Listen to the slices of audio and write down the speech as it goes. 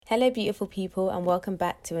Hello, beautiful people, and welcome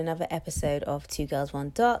back to another episode of Two Girls,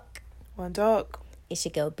 One Doc. One Doc. It's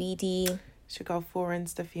your girl, BD. It's your girl,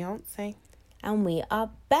 Foreign's the fiance. And we are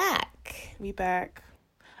back. We back.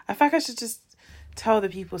 I think I should just tell the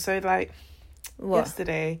people. So,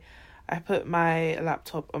 yesterday, I put my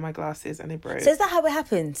laptop on my glasses and they broke. So is that how it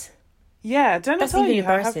happened? Yeah, don't I tell you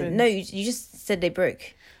how it happened? No, you just said they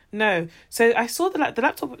broke. No. So, I saw the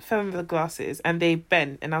laptop fell on the glasses and they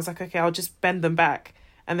bent. And I was like, okay, I'll just bend them back.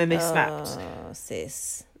 And then they snapped. Oh,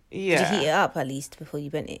 sis. Yeah. Did you heat it up at least before you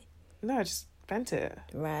bent it? No, I just bent it.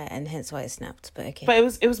 Right, and hence why it snapped. But okay. But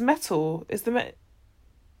it was metal. It's the Oh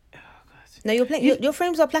god. No, your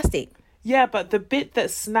frames are plastic. Yeah, but the bit that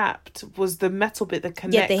snapped was the metal bit that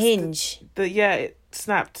connects. Yeah, the hinge. It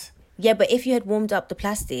snapped. Yeah, but if you had warmed up the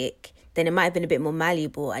plastic, then it might have been a bit more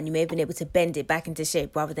malleable, and you may have been able to bend it back into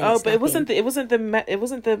shape rather than. But it wasn't the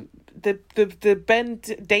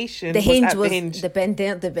bendation. The hinge was at the hinge. The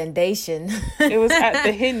bendation. It was at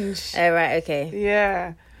the hinge. Oh, right, okay.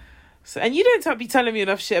 Yeah. So, and you don't be telling me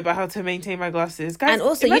enough shit about how to maintain my glasses, guys. And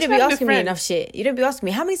also, you don't be asking me enough shit. You don't be asking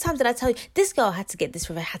me how many times did I tell you this girl had to get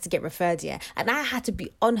referred, yeah, and I had to be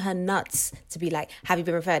on her nuts to be like, have you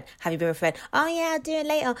been referred? Have you been referred? Oh yeah, I'll do it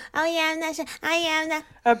later. Oh yeah, I'm not sure. Oh yeah, I'm not.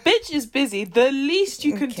 A bitch is busy. The least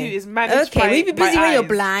you can do is manage. Okay, we be busy when you're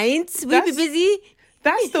blind. We be busy.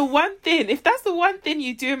 That's the one thing. If that's the one thing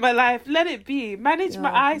you do in my life, let it be. Manage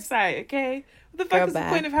my eyesight, okay? What the fuck is the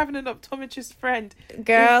point of having an optometrist friend?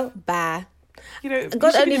 Girl, bye. You know,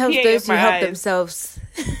 God only helps those who help themselves.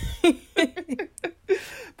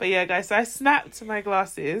 But yeah, guys, so I snapped my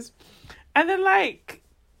glasses. And then, at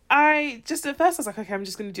first I was like, okay, I'm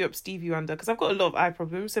just going to do up Stevie Wonder because I've got a lot of eye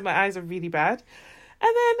problems, so my eyes are really bad.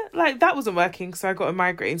 And then, that wasn't working, so I got a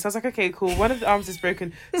migraine. So I was like, okay, cool, one of the arms is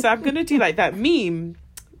broken. So I'm going to do, that meme.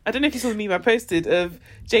 I don't know if you saw the meme I posted of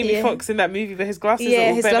Jamie Foxx in that movie where his glasses are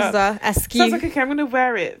all his bent glasses up. are askew. So I was like, okay, I'm going to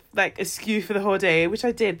wear it, askew for the whole day, which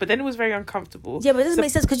I did. But then it was very uncomfortable. Yeah, but it doesn't make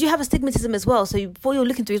sense because you have astigmatism as well. So before you're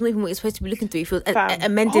looking through, it's not even what you're supposed to be looking through. If you're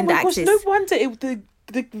amending the axis. No wonder the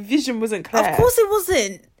vision wasn't clear. Of course it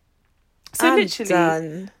wasn't. So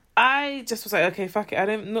literally, I just was like, okay, fuck it.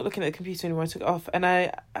 I'm not looking at the computer anymore. I took it off. And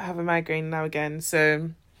I have a migraine now again. So,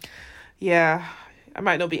 yeah, I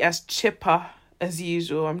might not be as chipper as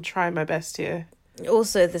usual. I'm trying my best here.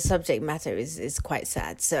 Also, the subject matter is quite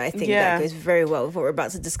sad, so I think that goes very well with what we're about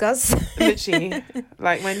to discuss. Literally,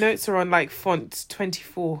 my notes are on font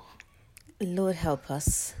 24. Lord help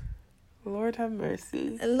us. Lord have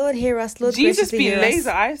mercy. Lord hear us. Lord Jesus be laser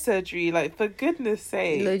us. eye surgery. For goodness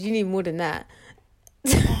sake. Lord, you need more than that.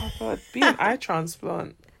 Oh God, be an eye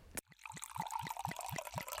transplant.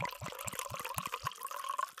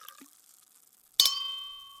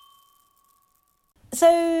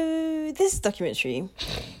 So this documentary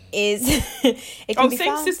is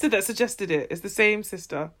same sister that suggested it. It's the same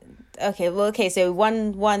sister. Okay, so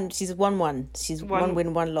one she's 1-1. She's one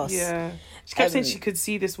win, one loss. Yeah. She kept saying she could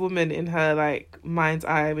see this woman in her mind's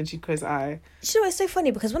eye when she'd close her eye. You know, it's so funny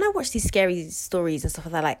because when I watch these scary stories and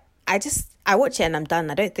stuff like that, I watch it and I'm done.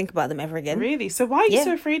 I don't think about them ever again. Really? So why are you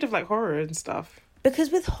so afraid of horror and stuff? Because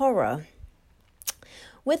with horror,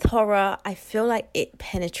 I feel like it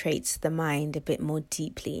penetrates the mind a bit more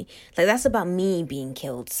deeply. That's about me being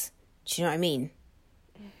killed. Do you know what I mean?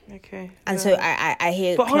 Okay. And so I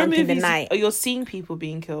hear but horror in the movies, night. You're seeing people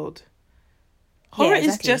being killed. Horror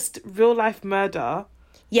is just real life murder.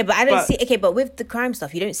 Yeah, but I don't see. Okay, but with the crime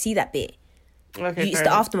stuff, you don't see that bit. Okay, it's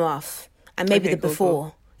the aftermath and maybe the before.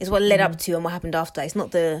 Cool. It's what led up to and what happened after. It's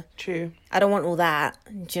not the true. I don't want all that.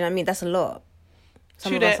 Do you know what I mean? That's a lot.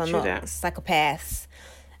 Some of us are not psychopaths.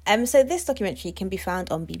 So this documentary can be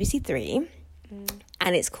found on BBC Three,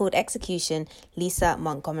 and it's called Execution: Lisa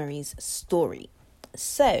Montgomery's Story.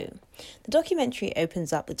 So the documentary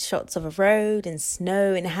opens up with shots of a road and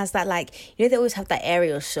snow, and it has that they always have that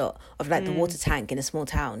aerial shot of the water tank in a small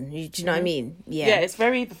town. Do you know what I mean? Yeah. Yeah, it's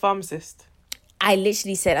very The Pharmacist. I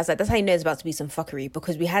literally said, I was like, that's how you know it's about to be some fuckery,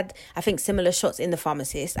 because we had, I think, similar shots in The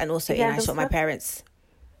Pharmacist and also in I Shot My Parents.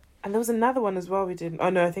 And there was another one as well we did. Oh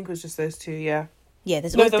no, I think it was just those two. Yeah. Yeah,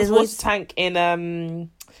 there's water tank in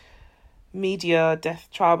Media Death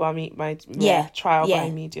Trial by Trial by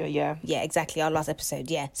Media. Yeah, exactly, our last episode.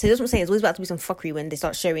 Yeah, so that's what I'm saying, it's always about to be some fuckery when they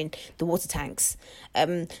start showing the water tanks.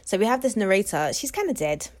 So we have this narrator. She's kind of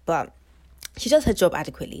dead, but she does her job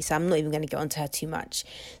adequately, so I'm not even going to get onto her too much.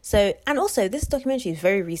 So, and also this documentary is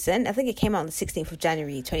very recent. I think it came out on the 16th of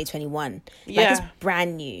January 2021. It's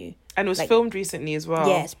brand new. And it was filmed recently as well.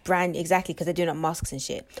 Yeah, it's brand exactly, because they're doing up masks and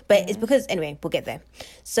shit. But it's because, anyway, we'll get there.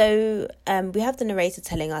 So we have the narrator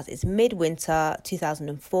telling us it's midwinter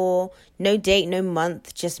 2004. No date, no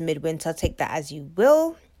month, just midwinter. Take that as you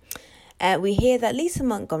will. We hear that Lisa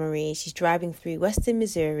Montgomery, she's driving through western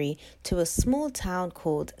Missouri to a small town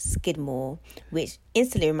called Skidmore, which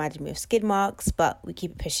instantly reminded me of skid marks, but we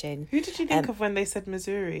keep it pushing. Who did you think of when they said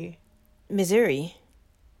Missouri? Missouri?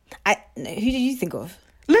 Who did you think of?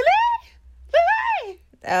 Lily!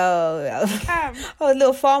 Cam. Oh,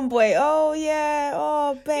 little farm boy. Oh, yeah.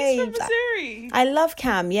 Oh, babe. He's from Missouri. I love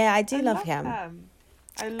Cam. Yeah, I love Cam.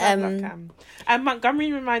 I love Cam. And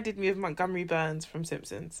Montgomery reminded me of Montgomery Burns from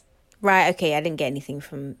Simpsons. Right, okay. I didn't get anything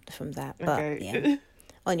from that, but okay. Yeah.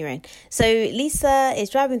 On your own. So Lisa is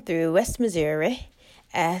driving through West Missouri.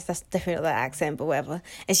 That's definitely not that accent, but whatever.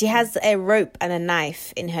 And she has a rope and a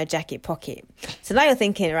knife in her jacket pocket. So now you're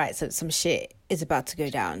thinking, right, so some shit is about to go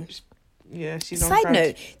down. Yeah, she's Side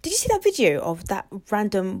note, did you see that video of that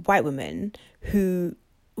random white woman who...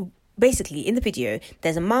 Basically, in the video,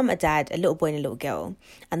 there's a mum, a dad, a little boy and a little girl.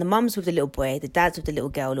 And the mum's with the little boy, the dad's with the little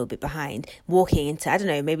girl a little bit behind, walking into, I don't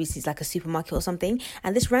know, maybe it's like a supermarket or something.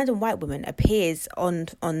 And this random white woman appears on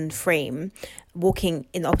frame, walking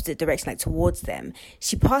in the opposite direction, like towards them.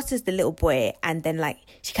 She passes the little boy and then like,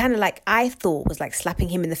 she kind of like, I thought was like slapping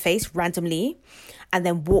him in the face randomly. And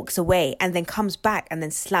then walks away and then comes back and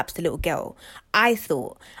then slaps the little girl. I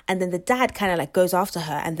thought. And then the dad kind of like goes after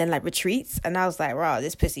her and then like retreats. And I was like, wow,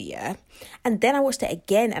 this pussy, yeah. And then I watched it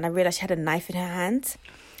again and I realized she had a knife in her hand.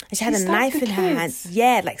 And she had a knife in her hand.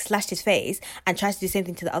 Yeah, like slashed his face and tries to do the same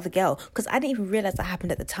thing to the other girl. Because I didn't even realize that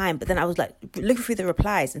happened at the time. But then I was like looking through the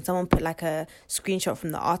replies and someone put like a screenshot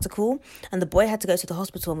from the article. And the boy had to go to the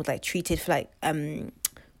hospital and was like treated for like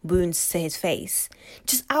wounds to his face.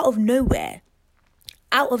 Just out of nowhere.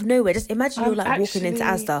 Just imagine you're like walking into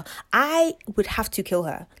Asda. I would have to kill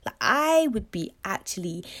her. Like I would be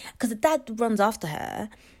actually, because the dad runs after her,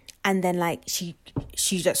 and then like she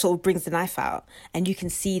like sort of brings the knife out, and you can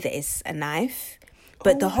see that it's a knife.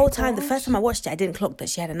 But the whole time, the first time I watched it, I didn't clock that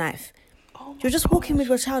she had a knife. You're just walking with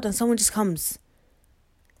your child, and someone just comes.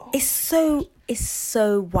 It's so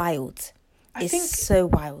wild. It's so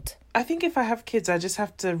wild. I think if I have kids, I just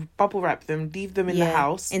have to bubble wrap them, leave them in the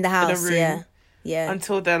house, in a room. Yeah.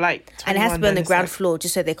 Until they're like 21, and it has to be on the ground floor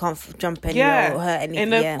just so they can't jump anywhere or hurt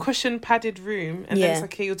anything. In a cushion padded room. And then it's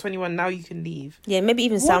like, okay, you're 21, now you can leave. Yeah, maybe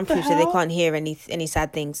even soundproof so they can't hear any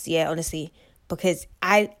sad things. Yeah, honestly. Because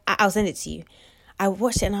I'll send it to you. I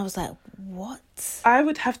watched it and I was like, what? I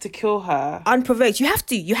would have to kill her. Unprovoked. You have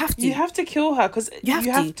to. You have to kill her because you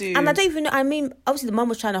have to. And I don't even know. I mean, obviously the mum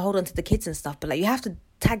was trying to hold on to the kids and stuff, but like you have to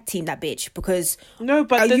tag team that bitch because... No,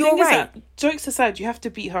 but the thing is that, jokes aside, you have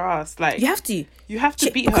to beat her ass. Like you have to. You have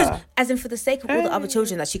to beat her. As in for the sake of all the other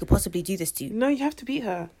children that she could possibly do this to. No, you have to beat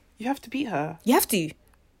her. You have to beat her. You have to.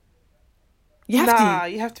 You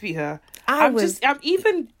have to beat her. I'm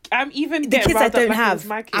even the kids I don't have.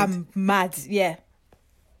 My kids. I'm mad. Yeah.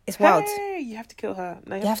 It's wild. Hey, you have to kill her.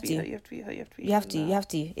 No, you have to beat her. You have to beat her. You have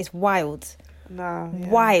to. It's wild. Nah. Yeah.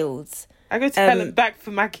 Wild. I go to hell and back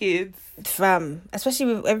for my kids. Fam.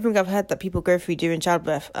 Especially with everything I've heard that people go through during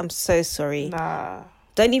childbirth. I'm so sorry. Nah.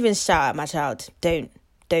 Don't even shout at my child. Don't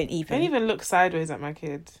even. Don't even look sideways at my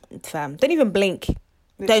kid. Fam. Don't even blink.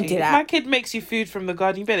 Literally. Don't do that. If my kid makes you food from the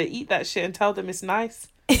garden, you better eat that shit and tell them it's nice.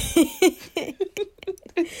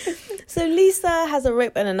 So Lisa has a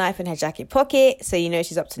rope and a knife in her jacket pocket, so you know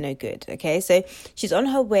she's up to no good. Okay, so she's on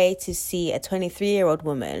her way to see a 23-year-old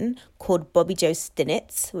woman called Bobby Jo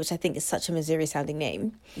Stinnett, which I think is such a Missouri sounding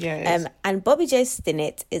name. Yeah. And Bobby Jo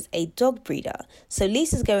Stinnett is a dog breeder. So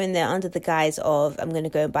Lisa's going there under the guise of, I'm going to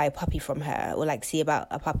go and buy a puppy from her, or like see about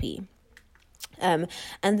a puppy. And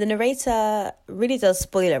the narrator really does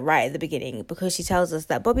spoil it right at the beginning because she tells us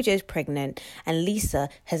that Bobby Jo's pregnant and Lisa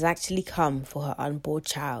has actually come for her unborn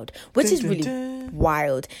child, which is really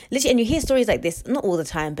wild. Literally, and you hear stories like this, not all the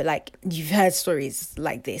time, but like you've heard stories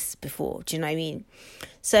like this before. Do you know what I mean?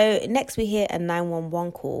 So next we hear a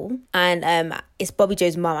 911 call and it's Bobby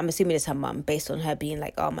Jo's mum. I'm assuming it's her mum based on her being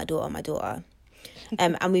like, oh, my daughter.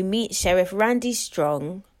 And we meet Sheriff Randy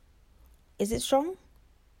Strong. Is it Strong?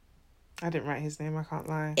 I didn't write his name, I can't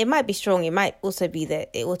lie. It might be Strong. It might also be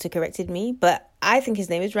that it auto-corrected me. But I think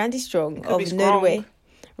his name is Randy Strong of Nottoway.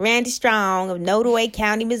 Randy Strong of Nottoway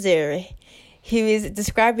County, Missouri, who is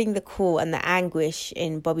describing the call and the anguish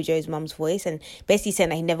in Bobby Jo's mum's voice and basically saying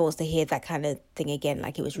that he never wants to hear that kind of thing again.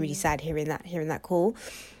 Like it was really sad hearing that call.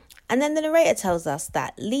 And then the narrator tells us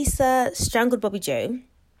that Lisa strangled Bobby Jo.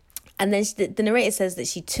 And then the narrator says that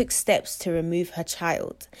she took steps to remove her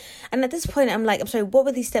child. And at this point, I'm like, I'm sorry, what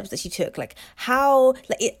were these steps that she took? Like, how?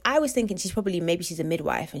 I was thinking maybe she's a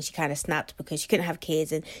midwife and she kind of snapped because she couldn't have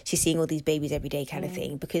kids and she's seeing all these babies every day kind of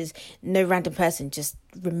thing. Because no random person just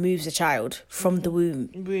removes a child from the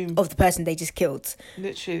womb of the person they just killed.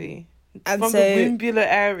 Literally. And from the wombular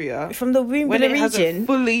area. From the wombular when it region. Hasn't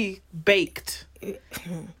fully baked.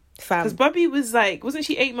 Because Bobby was like, wasn't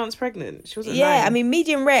she 8 months pregnant? She wasn't 9. I mean,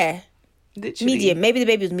 medium rare. Literally. Medium. Maybe the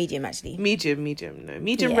baby was medium, actually. Medium. No,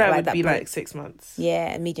 medium rare would be like 6 months.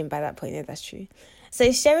 Yeah, medium by that point. Yeah, that's true.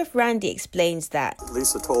 So Sheriff Randy explains that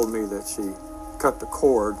Lisa told me that she cut the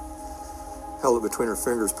cord, held it between her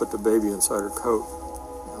fingers, put the baby inside her coat,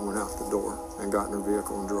 and went out the door and got in her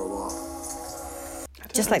vehicle and drove off.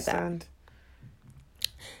 Just like that.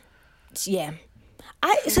 Yeah.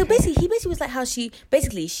 So basically, he was like how she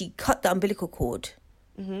cut the umbilical cord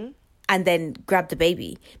and then grabbed the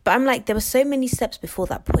baby. But I'm like, there were so many steps before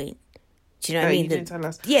that point. Do you know what I mean? You didn't tell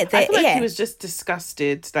us. Yeah, I feel like he was just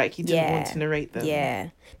disgusted. Like he didn't want to narrate them. Yeah,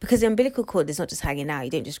 because the umbilical cord is not just hanging out. You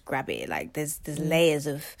don't just grab it. Like there's layers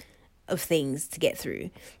of things to get through.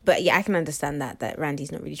 But yeah, I can understand that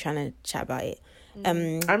Randy's not really trying to chat about it. I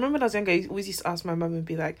remember when I was younger, I always used to ask my mum and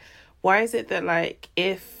be like, why is it that like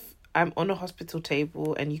if I'm on a hospital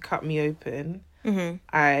table and you cut me open,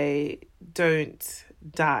 I don't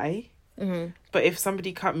die, but if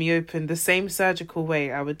somebody cut me open the same surgical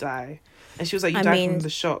way, I would die? And she was like, you die from the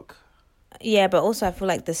shock. Yeah, but also I feel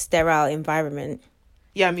like the sterile environment.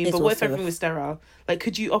 Yeah, I mean, but what if everything was sterile? Like,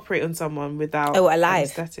 could you operate on someone without alive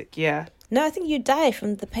anesthetic? Yeah. No, I think you die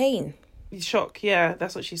from the pain. Shock, yeah,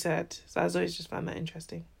 that's what she said. So I always just found that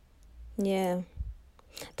interesting. Yeah.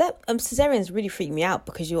 That cesareans really freaked me out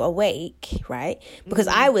because you're awake, right? Because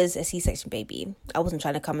I was a C-section baby. I wasn't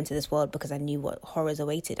trying to come into this world because I knew what horrors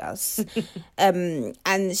awaited us. And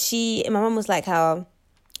my mum was like, how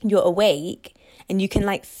you're awake and you can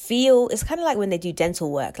like feel, it's kind of like when they do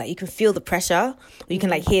dental work, like you can feel the pressure or you can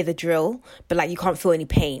like hear the drill, but like you can't feel any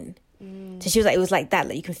pain. So she was like, it was like that,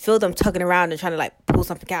 like you can feel them tugging around and trying to like pull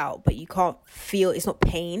something out, but you can't feel, it's not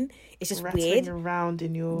pain, it's just rattling weird around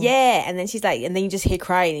in your... Yeah, and then she's like, and then you just hear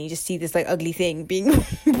crying and you just see this like ugly thing being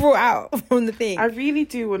brought out from the thing. I really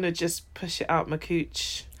do want to just push it out my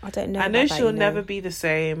cooch. I don't know. I know she'll never be the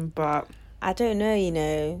same, but I don't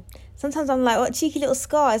know. Sometimes I'm like, what cheeky little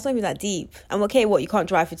scar, it's not even that deep. I'm okay, what, you can't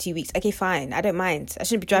drive for 2 weeks? Okay, fine, I don't mind. I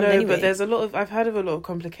shouldn't be driving anyway. But there's I've heard of a lot of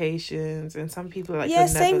complications and some people are like... Yeah,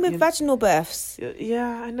 same with vaginal births.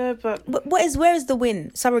 Yeah, I know, but where is the win?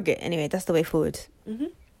 Surrogate, anyway, that's the way forward.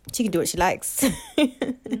 She can do what she likes.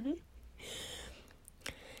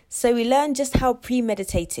 So we learned just how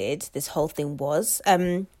premeditated this whole thing was.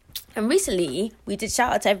 And recently, we did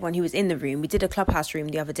shout out to everyone who was in the room. We did a clubhouse room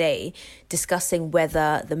the other day discussing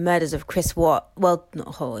whether the murders of Chris Watt... Well,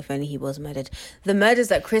 if only he was murdered. The murders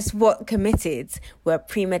that Chris Watt committed were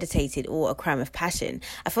premeditated or a crime of passion.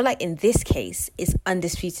 I feel like in this case, it's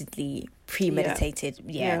undisputedly premeditated.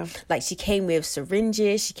 Yeah. Like she came with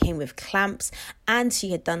syringes, she came with clamps, and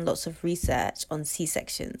she had done lots of research on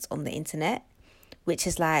C-sections on the internet, which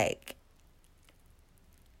is like...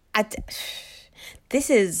 This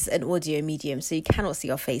is an audio medium, so you cannot see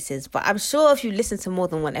our faces. But I'm sure if you listen to more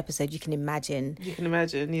than one episode, you can imagine.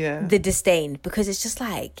 Yeah. The disdain, because it's just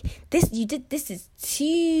like, this is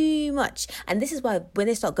too much. And this is why when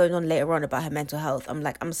they start going on later on about her mental health, I'm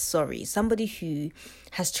like, I'm sorry. Somebody who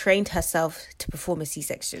has trained herself to perform a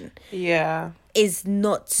C-section. Yeah. Is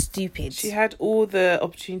not stupid. She had all the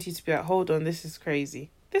opportunity to be like, hold on, this is crazy.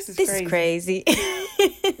 This is crazy.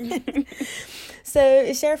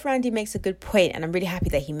 So Sheriff Randy makes a good point, and I'm really happy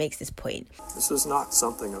that he makes this point. This is not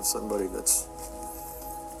something of somebody that's,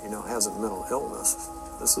 has a mental illness.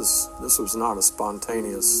 This was not a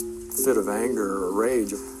spontaneous fit of anger or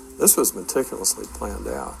rage. This was meticulously planned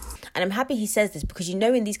out. And I'm happy he says this because,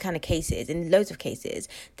 in these kind of cases, in loads of cases,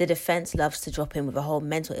 the defense loves to drop in with a whole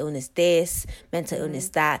mental illness this, mental illness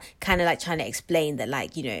that, kind of like trying to explain that,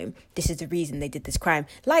 like, this is the reason they did this crime.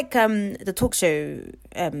 Like the talk show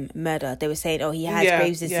murder, they were saying, oh, he has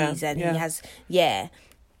Graves' disease and he has,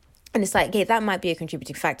 And it's like, that might be a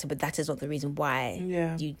contributing factor, but that is not the reason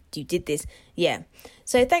why you did this. Yeah.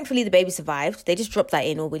 So thankfully the baby survived. They just dropped that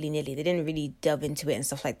in all willy-nilly. They didn't really delve into it and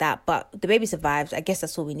stuff like that. But the baby survived. I guess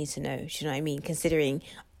that's all we need to know. You know what I mean? Considering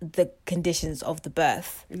the conditions of the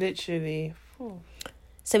birth. Literally.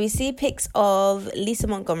 So we see pics of Lisa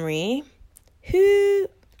Montgomery, who...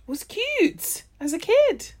 was cute as a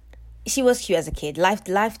kid. She was cute as a kid.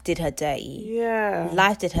 Life did her dirty. Yeah.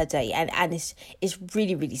 Life did her dirty. And it's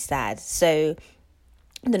really, really sad. So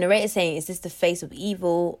the narrator's saying, is this the face of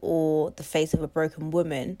evil or the face of a broken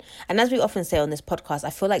woman? And as we often say on this podcast,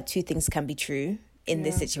 I feel like two things can be true in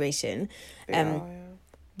this situation.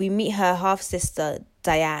 We meet her half-sister,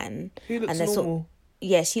 Diane. Who looks normal.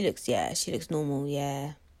 She looks normal,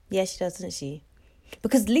 yeah. Yeah, she does, doesn't she?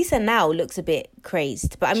 Because Lisa now looks a bit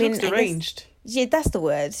crazed, but She looks deranged. Yeah, that's the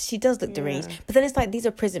word. She does look deranged. But then it's like, these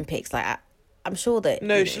are prison pics. Like, I'm sure that...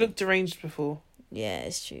 No, she looked deranged before. Yeah,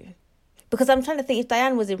 it's true. Because I'm trying to think, if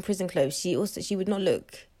Diane was in prison clothes, she would not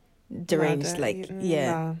look deranged.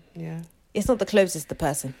 Yeah. It's not the clothes, it's the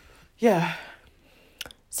person. Yeah.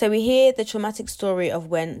 So we hear the traumatic story of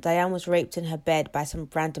when Diane was raped in her bed by some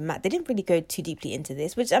random man. They didn't really go too deeply into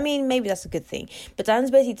this, which, I mean, maybe that's a good thing. But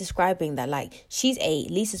Diane's basically describing that, like, she's 8,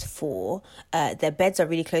 Lisa's 4. Their beds are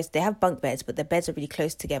really close. They have bunk beds, but their beds are really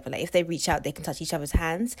close together. Like, if they reach out, they can touch each other's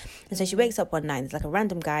hands. And so she wakes up one night, there's like a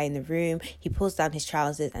random guy in the room. He pulls down his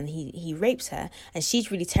trousers and he rapes her. And she's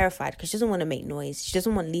really terrified because she doesn't want to make noise. She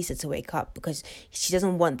doesn't want Lisa to wake up because she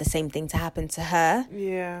doesn't want the same thing to happen to her.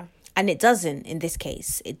 Yeah. And it doesn't in this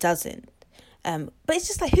case. It doesn't. But it's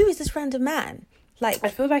just like, who is this random man? Like, I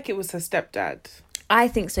feel like it was her stepdad. I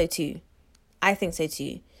think so too.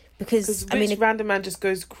 Because I mean, random man just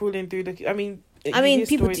goes crawling through the... I mean,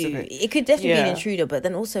 people do. It could definitely be an intruder, but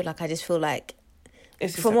then also, like, I just feel like,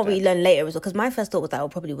 from what we learn later as well, because my first thought was that it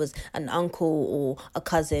probably was an uncle or a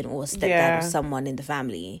cousin or a stepdad or someone in the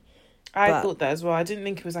family. I thought that as well. I didn't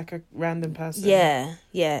think it was like a random person.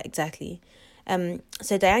 Yeah, exactly.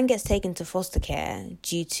 So Diane gets taken to foster care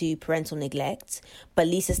due to parental neglect, but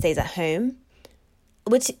Lisa stays at home,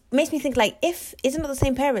 which makes me think, like, isn't it the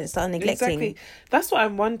same parents that are neglecting? Exactly. That's what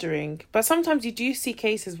I'm wondering. But sometimes you do see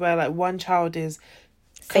cases where, like, one child is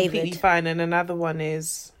completely fine and another one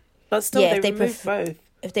is... But still, they remove both.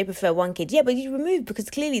 If they prefer one kid. Yeah, but you remove, because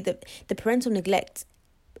clearly the parental neglect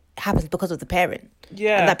happens because of the parent.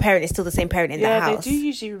 Yeah. And that parent is still the same parent in the house. Yeah, they do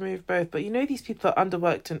usually remove both. But you know, these people are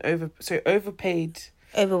underworked and overpaid.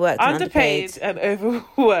 Overworked and underpaid. And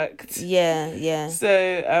overworked. Yeah.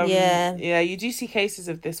 So, you do see cases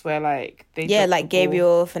of this where, like, they... Yeah, like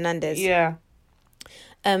Gabriel Fernandez. Yeah.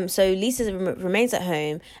 So Lisa remains at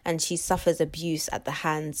home and she suffers abuse at the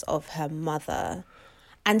hands of her mother.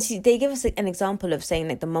 And they give us an example of saying,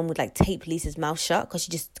 like, the mum would, like, tape Lisa's mouth shut because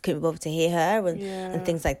she just couldn't bother to hear her and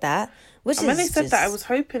things like that. And when they said that, I was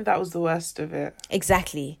hoping that was the worst of it.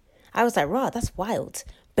 Exactly. I was like, rah, that's wild.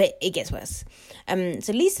 But it gets worse.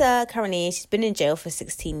 So Lisa, currently, she's been in jail for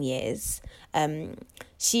 16 years.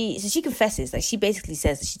 She confesses, like, she basically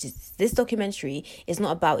says that this documentary is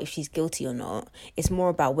not about if she's guilty or not. It's more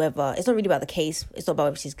about it's not really about the case. It's not about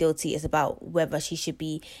whether she's guilty. It's about whether she should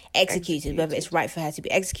be executed, whether it's right for her to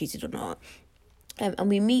be executed or not. And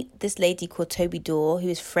we meet this lady called Toby Dorr, who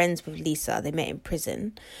is friends with Lisa. They met in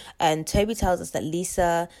prison. And Toby tells us that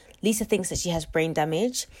Lisa thinks that she has brain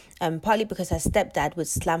damage, partly because her stepdad would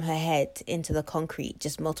slam her head into the concrete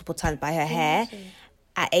just multiple times by her hair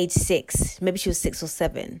at age 6. Maybe she was 6 or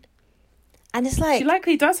 7. And it's like... She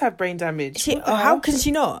likely does have brain damage. How can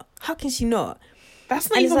she not? That's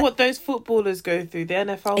not even what those footballers go through, the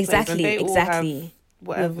NFL players. And they all have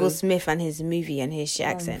whatever. With Will Smith and his movie and his shit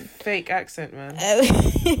accent. Fake accent, man.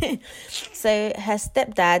 So her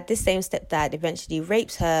stepdad, this same stepdad, eventually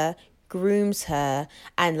rapes her, grooms her,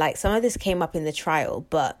 and, like, some of this came up in the trial,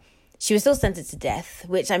 but she was still sentenced to death,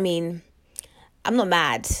 which, I mean, I'm not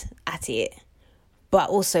mad at it, but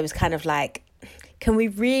also it's kind of like, can we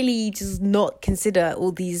really just not consider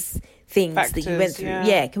all these things that you went through?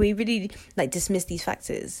 Yeah, can we really, like, dismiss these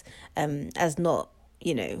factors as not,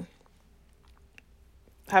 you know...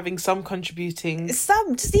 having some contributing... just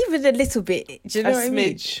even a little bit, do you know what I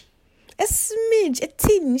mean? A smidge, a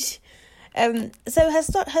tinge. So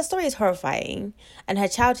her story is horrifying, and her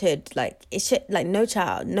childhood, like, it should, like, no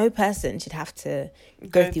person should have to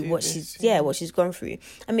go through what she's gone through.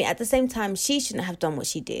 I mean, at the same time, she shouldn't have done what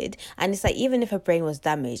she did, and it's like, even if her brain was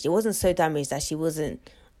damaged, it wasn't so damaged that she wasn't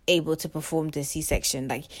able to perform the C-section.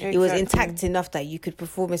 Like, it was intact enough that you could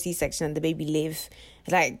perform a C-section and the baby live.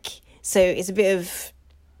 Like, so it's a bit of...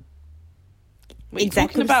 What are you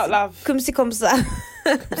talking about, love? Comme si comme ça.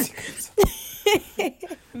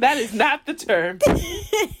 That is not the term.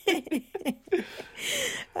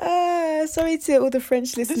 Sorry to all the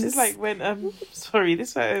French listeners. This is like when this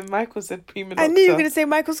is when Michael said prima nocta. I knew you were going to say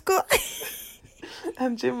Michael Scott.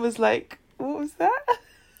 And Jim was like, what was that?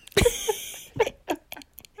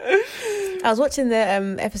 I was watching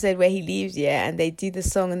the episode where he leaves, and they do the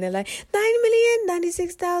song and they're like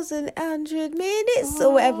 9,096,100 minutes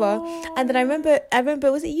or whatever. And then I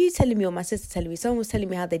remember, was it you telling me or my sister telling me? Someone was telling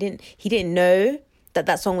me how he didn't know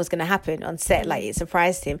that song was going to happen on set. Like, it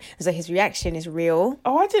surprised him. So his reaction is real.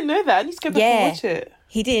 Oh, I didn't know that. I need to go back and watch it.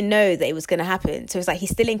 He didn't know that it was going to happen. So it's like, he's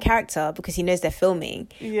still in character because he knows they're filming.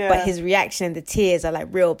 Yeah. But his reaction and the tears are, like,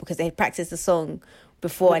 real because they had practiced the song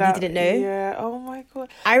before and he didn't know. Yeah. Oh my God.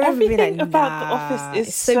 I remember everything being like, about The Office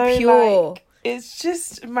is so pure. Like, It's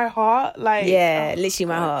just my heart. Like, yeah, literally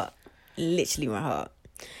my heart. Literally my heart.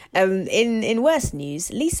 In worse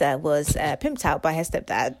news, Lisa was pimped out by her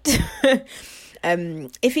stepdad.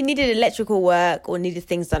 If he needed electrical work or needed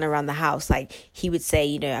things done around the house, like he would say,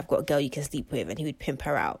 you know, I've got a girl you can sleep with, and he would pimp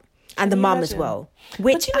her out. And the mum as well.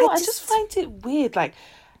 Which but you know what? I just find it weird. Like,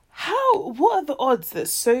 what are the odds that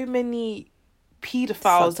so many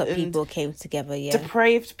paedophiles and people came together,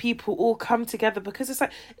 depraved people all come together? Because it's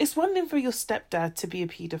like, it's one thing for your stepdad to be a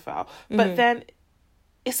paedophile, but then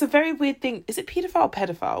it's a very weird thing. Is it paedophile or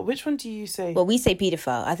pedophile? Which one do you say? Well, we say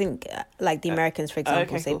paedophile. I think like the Americans, for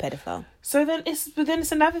example, say pedophile. So then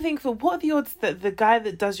it's another thing for, what are the odds that the guy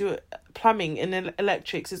that does your plumbing and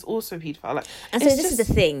electrics is also a paedophile? Like, and so this is the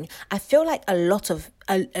thing. I feel like a lot of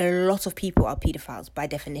people are pedophiles by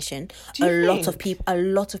definition. A lot of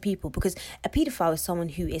people, because a pedophile is someone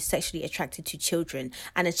who is sexually attracted to children,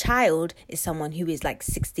 and a child is someone who is like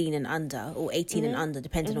 16 and under or 18 and under,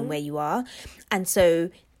 depending on where you are. And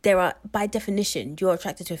so there are, by definition, you're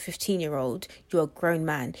attracted to a 15-year-old, you're a grown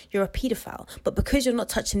man, you're a paedophile. But because you're not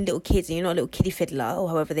touching little kids and you're not a little kiddie fiddler or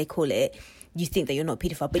however they call it, you think that you're not a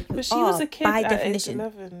paedophile. But she was a kid by at definition.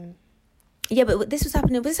 11. Yeah, but this was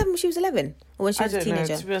happening. Was this happening when she was 11 or when she was a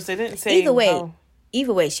teenager? Know, to be honest, they didn't say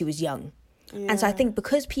either way, she was young. Yeah. And so I think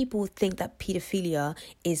because people think that paedophilia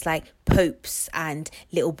is like popes and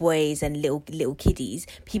little boys and little kiddies,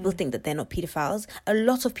 people think that they're not paedophiles. A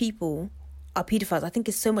lot of people are paedophiles. I think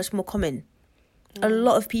it's so much more common. A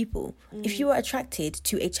lot of people. If you are attracted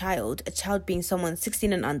to a child being someone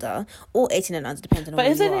 16 and under or 18 and under, depending on where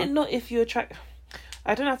you are. But isn't it not if you attract...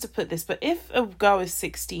 I don't know how to put this, but if a girl is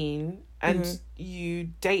 16 and you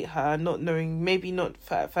date her, not knowing, maybe not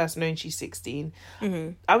first knowing she's 16,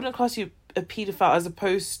 I wouldn't class you a paedophile as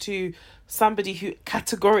opposed to somebody who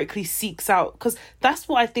categorically seeks out, because that's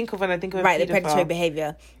what I think of when I think of a paedophile. The predatory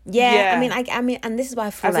behaviour. Yeah. I mean, and this is why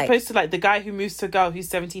I feel as opposed to like the guy who moves to a girl who's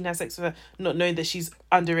 17, has sex with her, not knowing that she's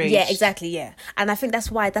underage. Yeah, exactly. Yeah, and I think that's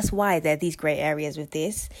why there are these grey areas with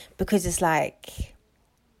this, because it's like.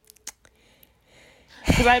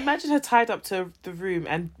 Because I imagine her tied up to the room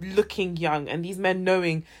and looking young, and these men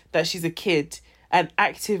knowing that she's a kid and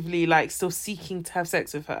actively like still seeking to have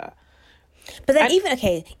sex with her. But then even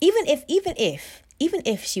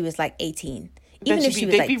if she was like 18, even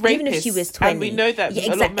if she was 20, and we know that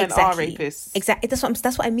a lot of men are rapists. Exactly, that's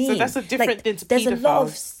what I mean. So that's a different thing to there's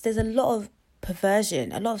paedophiles. There's a lot of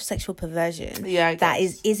perversion, a lot of sexual perversion. Yeah, that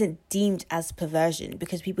isn't deemed as perversion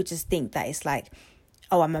because people just think that it's like,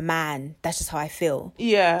 oh, I'm a man, that's just how I feel.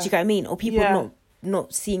 Yeah. Do you get what I mean? Or people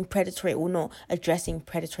not seeing predatory or not addressing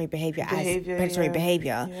predatory behavior as predatory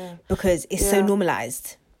behavior because it's so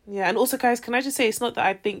normalized. Yeah, and also, guys, can I just say, it's not that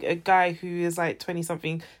I think a guy who is like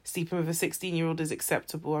 20-something sleeping with a 16-year-old is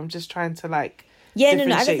acceptable. I'm just trying to like... Yeah, no,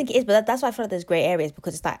 I don't think it is, but that's why I feel like there's grey areas,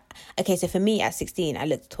 because it's like, okay, so for me at 16, I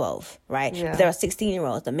looked 12, right? Yeah. But there are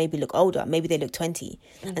 16-year-olds that maybe look older, maybe they look 20.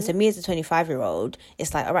 And so me as a 25-year-old,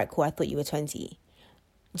 it's like, all right, cool, I thought you were 20.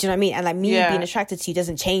 Do you know what I mean? And like me being attracted to you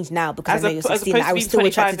doesn't change now because I know you're 16. Like, I was still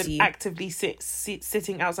attracted to you. Actively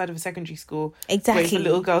sitting outside of a secondary school, exactly, waiting for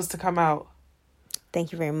little girls to come out.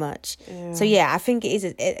 Thank you very much. Yeah. So yeah, I think it is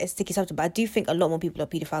a sticky subject, but I do think a lot more people are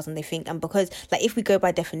paedophiles than they think, and because like if we go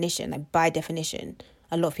by definition,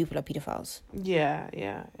 a lot of people are paedophiles. Yeah.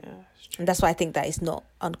 And that's why I think that it's not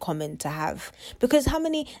uncommon to have, because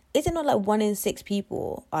is it not like 1 in 6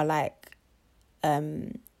 people are like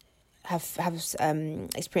have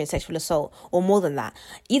experienced sexual assault, or more than that?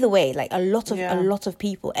 Either way, like a lot of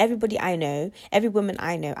people, every woman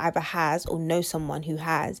I know either has or knows someone who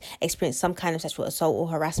has experienced some kind of sexual assault or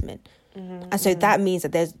harassment. And so that means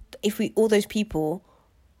that all those people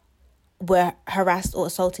were harassed or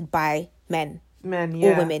assaulted by men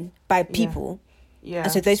or women, by people. Yeah.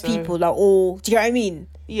 And so those people are all, do you know what I mean?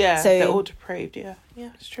 Yeah, so they're all depraved. Yeah,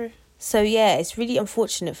 it's true. So yeah, it's really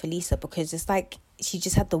unfortunate for Lisa, because it's like she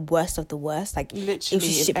just had the worst of the worst. Like, literally, if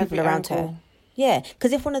she shit people around her. Yeah,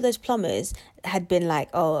 because if one of those plumbers had been like,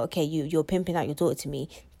 oh, okay, you're pimping out your daughter to me,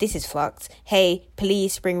 this is fucked. Hey,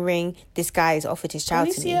 police, ring, this guy has offered his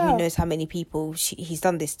child to me. Who knows how many people he's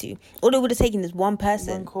done this to? All it would have taken is one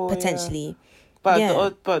person, potentially. Yeah.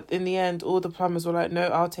 But in the end, all the plumbers were like, no,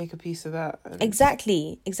 I'll take a piece of that. And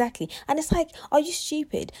exactly. And it's like, are you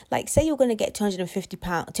stupid? Like, say you're going to get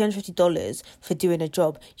 $250 for doing a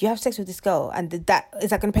job. You have sex with this girl, and is that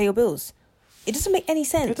going to pay your bills? It doesn't make any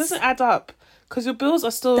sense. It doesn't add up, because your bills are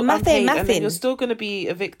still unpaid, and then you're still going to be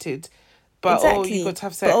evicted. But, you got to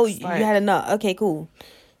have sex. But, you had a nut. Okay, cool.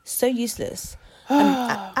 So useless.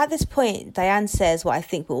 At this point, Diane says what I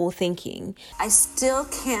think we're all thinking. I still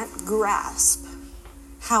can't grasp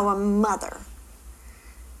how a mother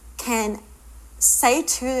can say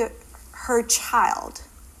to her child,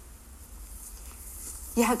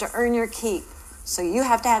 you have to earn your keep. So you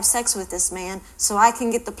have to have sex with this man so I can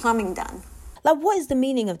get the plumbing done. Like, what is the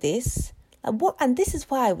meaning of this? Like, what? And this is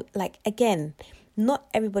why, like, again, not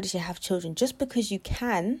everybody should have children. Just because you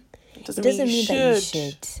can, it doesn't mean that you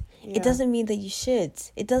should. Yeah. It doesn't mean that you should.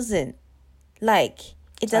 It doesn't. Like,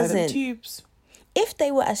 it doesn't. Tubes. If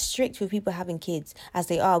they were as strict with people having kids as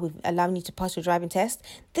they are with allowing you to pass your driving test,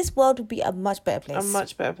 this world would be a much better place. A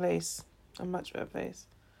much better place.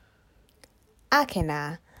 Okay,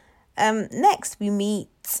 now. Next, we meet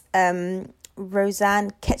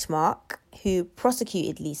Roseanne Ketchmark, who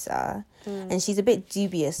prosecuted Lisa. And she's a bit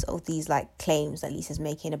dubious of these, like, claims that Lisa's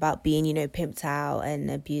making about being, you know, pimped out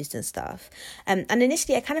and abused and stuff. And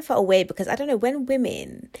initially, I kind of felt away because, I don't know, when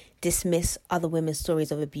women dismiss other women's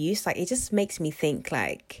stories of abuse, like, it just makes me think,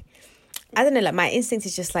 like, I don't know, like, my instinct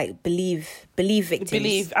is just, like, believe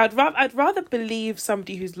victims. I'd rather believe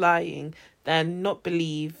somebody who's lying than not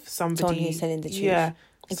believe somebody Someone who's telling the truth. Yeah.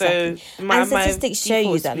 Exactly. So and statistics show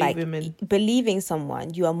you that, like, women. Believing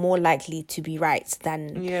someone, you are more likely to be right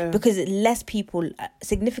than because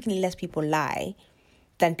significantly less people lie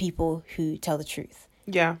than people who tell the truth.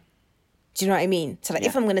 Yeah. Do you know what I mean? So, like,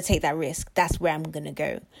 if I'm going to take that risk, that's where I'm going to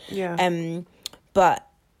go. Yeah. But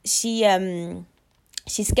she's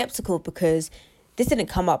skeptical because this didn't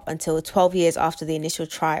come up until 12 years after the initial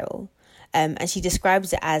trial. And she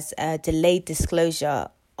describes it as a delayed disclosure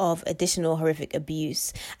of additional horrific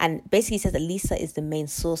abuse, and basically says that Lisa is the main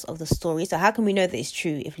source of the story. So how can we know that it's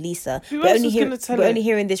true if Lisa... Who else is going to tell it? We're only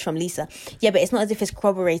hearing this from Lisa. Yeah, but it's not as if it's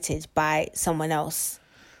corroborated by someone else.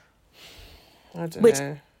 I don't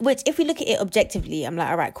know. Which, if we look at it objectively, I'm like,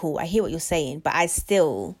 all right, cool, I hear what you're saying, but I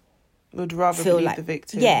still... would rather believe like, the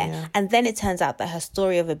victim. Yeah, and then it turns out that her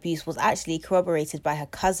story of abuse was actually corroborated by her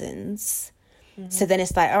cousins. Mm-hmm. So then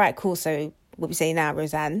it's like, all right, cool, so what we say now,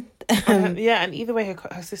 Roseanne? Yeah, and either way,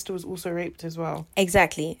 her sister was also raped as well.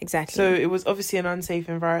 Exactly. So it was obviously an unsafe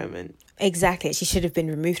environment. Exactly, she should have been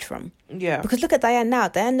removed from. Yeah. Because look at Diane now.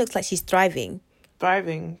 Diane looks like she's thriving.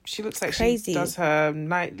 She looks like Crazy. She does her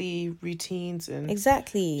nightly routines and...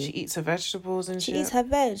 Exactly. She eats her vegetables and shit. She eats her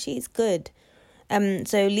veg. She eats good.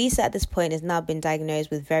 So Lisa at this point has now been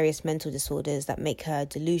diagnosed with various mental disorders that make her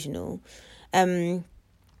delusional.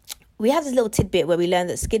 We have this little tidbit where we learn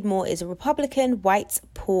that Skidmore is a Republican, white,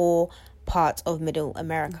 poor part of middle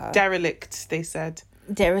America. Derelict, they said.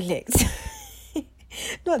 Derelict.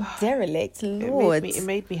 Not derelict, Lord. It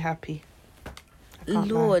made me happy.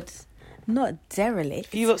 Lord, not derelict.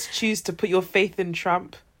 If you lot choose to put your faith in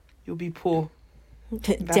Trump, you'll be poor.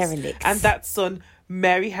 Derelict. And that's on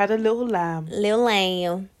Mary Had a Little Lamb. Little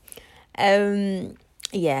lamb.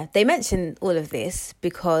 Yeah, they mention all of this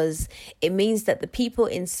because it means that the people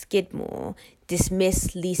in Skidmore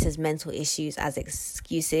dismiss Lisa's mental issues as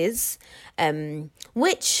excuses,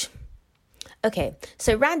 which... Okay,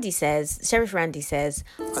 so Sheriff Randy says...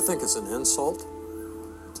 I think it's an insult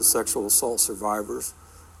to sexual assault survivors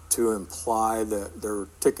to imply that they're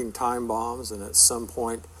ticking time bombs and at some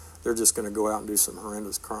point they're just going to go out and do some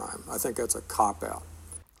horrendous crime. I think that's a cop-out.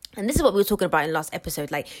 And this is what we were talking about in last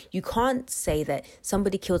episode. Like, you can't say that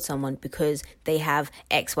somebody killed someone because they have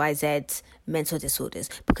XYZ mental disorders.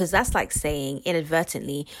 Because that's like saying,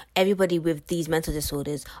 inadvertently, everybody with these mental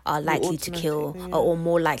disorders are likely to kill or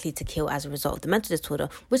more likely to kill as a result of the mental disorder,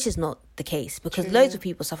 which is not the case. Because loads of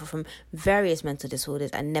people suffer from various mental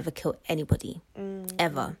disorders and never kill anybody,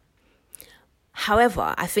 ever.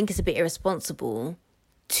 However, I think it's a bit irresponsible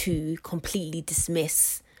to completely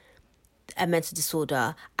dismiss a mental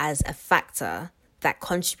disorder as a factor that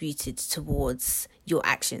contributed towards your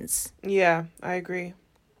actions. Yeah, I agree.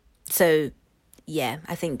 So, yeah,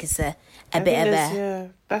 I think it's a bit of a... Yeah,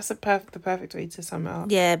 that's the perfect way to sum it up.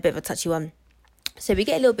 Yeah, a bit of a touchy one. So we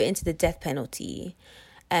get a little bit into the death penalty.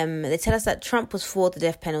 They tell us that Trump was for the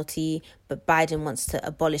death penalty, but Biden wants to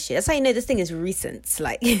abolish it. That's how you know this thing is recent.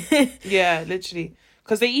 Like, yeah, literally.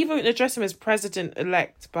 Because they even address him as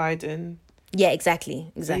President-elect Biden. Yeah,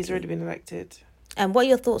 exactly. So he's already been elected. And what are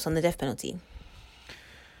your thoughts on the death penalty?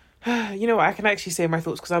 You know what? I can actually say my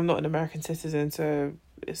thoughts because I'm not an American citizen, so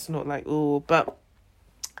it's not like, oh, but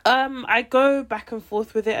I go back and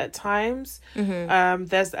forth with it at times. Mm-hmm.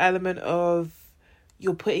 There's the element of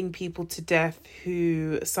you're putting people to death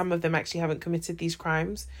who some of them actually haven't committed these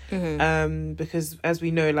crimes. Mm-hmm. Because as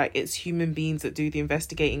we know, like, it's human beings that do the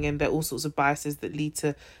investigating, and there are all sorts of biases that lead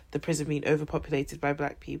to the prison being overpopulated by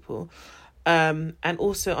Black people. And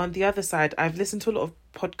also on the other side, I've listened to a lot of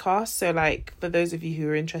podcast. So like for those of you who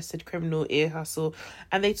are interested, Criminal Ear Hustle,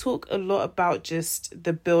 and they talk a lot about just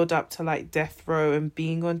the build up to like death row and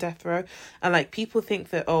being on death row. And like people think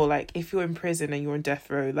that, oh, like if you're in prison and you're on death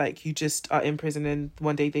row, like you just are in prison and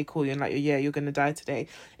one day they call you and like, yeah, you're gonna die today.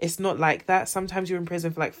 It's not like that. Sometimes you're in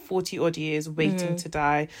prison for like 40 odd years waiting to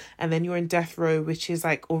die, and then you're in death row, which is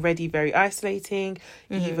like already very isolating.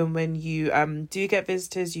 Even when you do get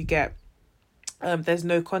visitors, you get there's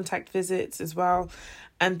no contact visits as well.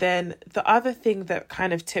 And then the other thing that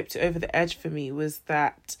kind of tipped it over the edge for me was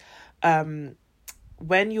that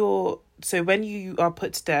when you are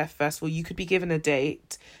put to death, first of all, you could be given a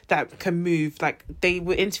date that can move. Like they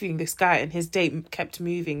were interviewing this guy and his date kept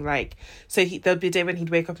moving. Like, so there'll be a day when he'd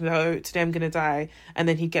wake up and be like, oh, today I'm going to die. And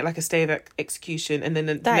then he'd get like a stay of execution. And then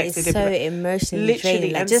the next day they'd be like, emotionally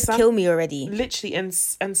draining. Like, just kill me already. Literally.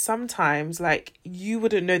 And sometimes like you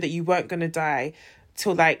wouldn't know that you weren't going to die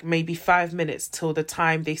till like maybe 5 minutes till the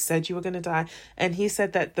time they said you were going to die. And he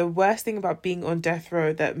said that the worst thing about being on death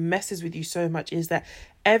row that messes with you so much is that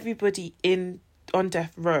everybody on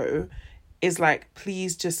death row is like,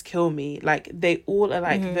 please just kill me. Like they all are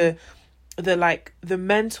like the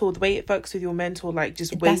mental, the way it works with your mental, like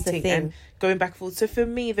just waiting and going back and forth. So for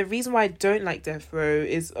me, the reason why I don't like death row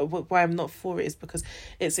is why I'm not for it is because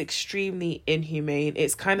it's extremely inhumane.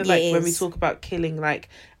 It's kind of like when we talk about killing like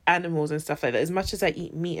animals and stuff like that. As much as I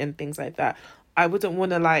eat meat and things like that, I wouldn't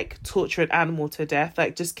want to like torture an animal to death.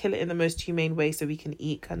 Like just kill it in the most humane way so we can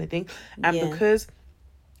eat, kind of thing. And because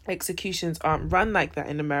executions aren't run like that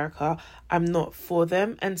in America, I'm not for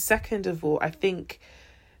them. And second of all, I think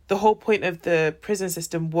the whole point of the prison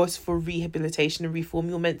system was for rehabilitation and reform.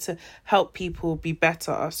 You're meant to help people be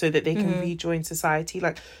better so that they can rejoin society.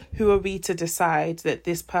 Like, who are we to decide that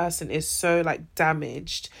this person is so like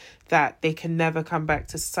damaged that they can never come back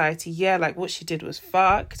to society? Yeah, like what she did was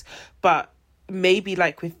fucked, but maybe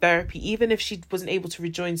like with therapy, even if she wasn't able to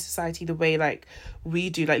rejoin society the way like we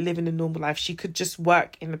do, like living a normal life, she could just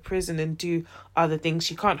work in the prison and do other things.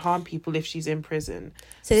 She can't harm people if she's in prison.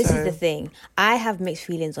 So this is the thing. I have mixed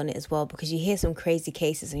feelings on it as well, because you hear some crazy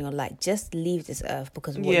cases and you're like, just leave this earth,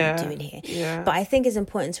 because what are you doing here? Yeah. But I think it's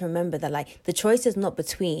important to remember that like the choice is not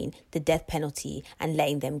between the death penalty and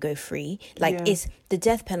letting them go free. Like it's the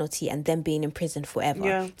death penalty and them being in prison forever.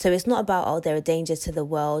 Yeah. So it's not about, oh, they're a danger to the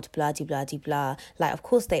world, blah, de, blah, de, blah. Like, of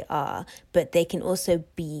course they are, but they can also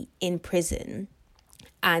be in prison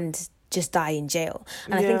and just die in jail.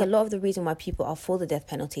 And I think a lot of the reason why people are for the death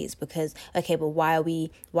penalty is because, okay, but why are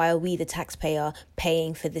we the taxpayer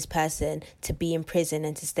paying for this person to be in prison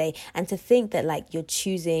and to stay, and to think that like you're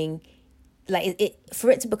choosing, like it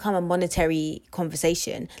for it to become a monetary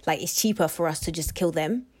conversation, like it's cheaper for us to just kill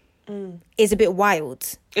them, is a bit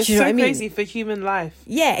wild. It's so crazy for human life.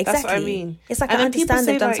 Yeah, exactly. That's what I mean. It's like, I understand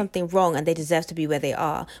they've done something wrong and they deserve to be where they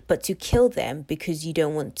are, but to kill them because you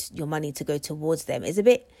don't want your money to go towards them is a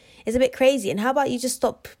bit crazy. And how about you just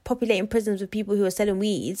stop populating prisons with people who are selling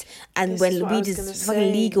weeds, and when weed is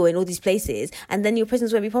fucking legal in all these places, and then your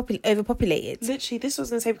prisons won't be overpopulated. Literally, this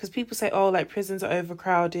was going to say, because people say, oh, like prisons are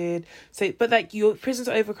overcrowded. So, but like your prisons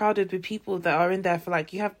are overcrowded with people that are in there for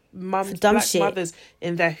like, you have black mothers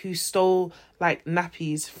in there who stole like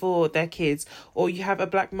nappies for their kids, or you have a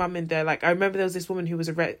black mum in there. Like I remember there was this woman who was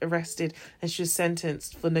arrested and she was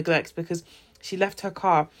sentenced for neglect because she left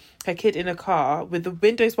her kid in a car with the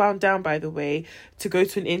windows wound down, by the way, to go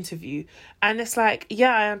to an interview. And it's like,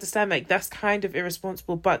 yeah, I understand, like that's kind of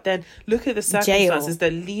irresponsible, but then look at the circumstances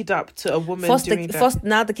that lead up to a woman doing that.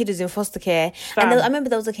 Now the kid is in foster care. And I remember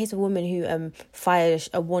there was a case of a woman who fired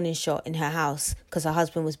a warning shot in her house because her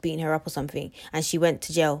husband was beating her up or something, and she went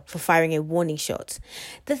to jail for firing a warning shot.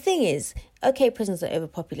 The thing is, okay, prisons are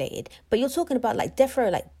overpopulated, but you're talking about like death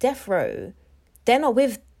row, they're not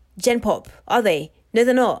with Gen Pop, are they? No,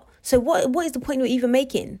 they're not. So what is the point you're even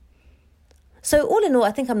making? So all in all,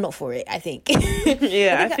 I think I'm not for it. I think.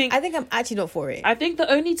 Yeah, I think I'm actually not for it. I think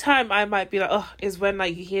the only time I might be like, oh, is when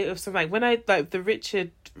like you hear of some like when I like the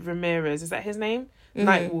Richard Ramirez, is that his name?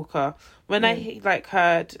 Nightwalker. When I like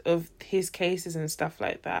heard of his cases and stuff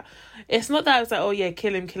like that, it's not that I was like, oh yeah,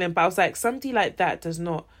 kill him, but I was like, somebody like that does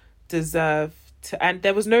not deserve to, and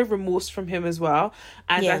there was no remorse from him as well.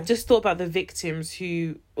 And I just thought about the victims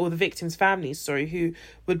families, who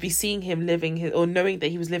would be seeing him living his, or knowing that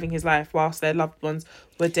he was living his life whilst their loved ones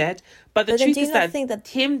were dead. But the truth is that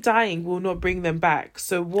him dying will not bring them back.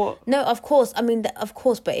 So what? No, of course. I mean, of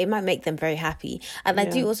course, but it might make them very happy. And I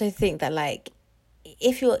do also think that like,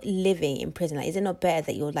 if you're living in prison, like, is it not better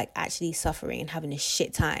that you're like actually suffering and having a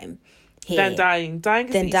shit time here than dying? Dying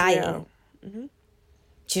is dying. Mm-hmm.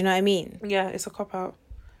 Do you know what I mean? Yeah, it's a cop-out.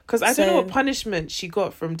 Because I don't know what punishment she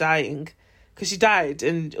got from dying. because she died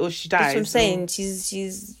or she died. That's what I'm saying.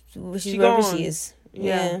 She's wherever she is.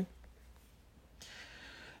 Yeah.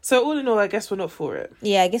 So all in all, I guess we're not for it.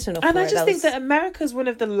 Yeah, I guess we're not for it. And I just think that America's one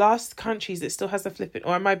of the last countries that still has the flipping.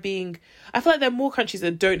 Or am I being... I feel like there are more countries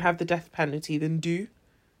that don't have the death penalty than do.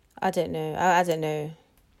 I don't know. I don't know.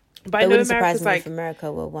 But it I know wouldn't surprise America's me if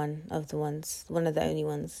America were one of the only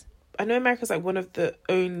ones. I know America's like one of the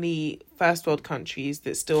only first world countries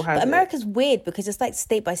that still has. But America's weird because it's like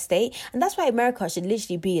state by state, and that's why America should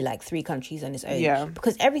literally be like 3 countries on its own. Yeah.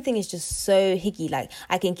 Because everything is just so hickey. Like,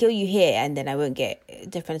 I can kill you here and then I won't get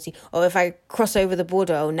death penalty. Or if I cross over the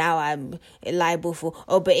border, oh, now I'm liable for.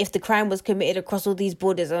 Oh, but if the crime was committed across all these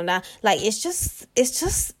borders, oh, now it's too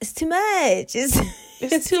much.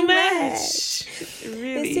 It's too much.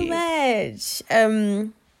 Really, it's too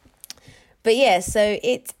much. But yeah, so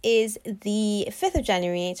it is the 5th of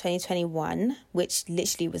January, 2021, which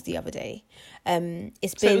literally was the other day. It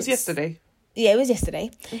was yesterday. Yeah, it was yesterday.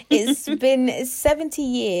 It's been 70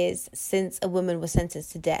 years since a woman was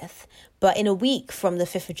sentenced to death. But in a week from the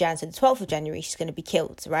 5th of January to the 12th of January, she's going to be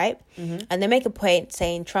killed, right? Mm-hmm. And they make a point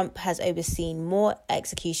saying Trump has overseen more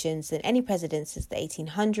executions than any president since the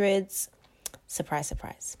 1800s. Surprise,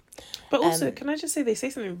 surprise. But also, can I just say, they say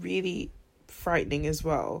something really frightening as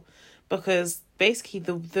well. Because basically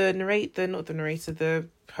the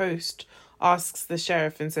host asks the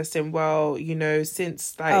sheriff and says to him, well, you know,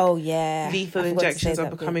 since like lethal injections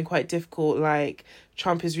are becoming quite difficult, like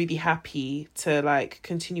Trump is really happy to like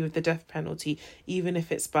continue with the death penalty, even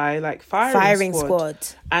if it's by like firing squad.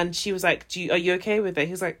 And she was like, are you okay with it?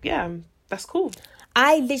 He was like, yeah, that's cool.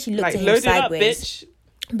 I literally looked at him sideways.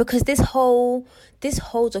 Because this whole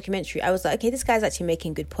documentary, I was like, okay, this guy's actually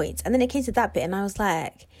making good points. And then it came to that bit and I was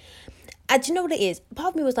like, do you know what it is?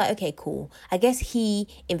 Part of me was like, okay, cool. I guess he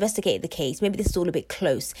investigated the case. Maybe this is all a bit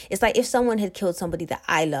close. It's like if someone had killed somebody that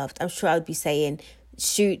I loved, I'm sure I would be saying,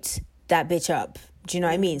 shoot that bitch up. Do you know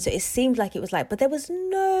what I mean? So it seemed like it was like, but there was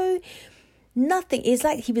nothing. It's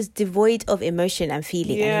like he was devoid of emotion and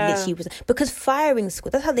feeling. Yeah. And he literally was, because firing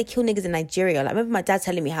squad, that's how they kill niggas in Nigeria. Like, I remember my dad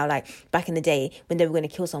telling me how like back in the day when they were going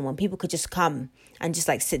to kill someone, people could just come and just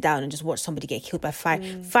like sit down and just watch somebody get killed by fire.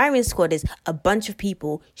 Firing squad is a bunch of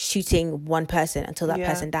people shooting one person until that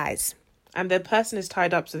person dies. And the person is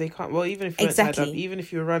tied up, so they can't. Well, even if you weren't tied up, even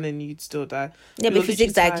if you were running, you'd still die. Yeah, but if you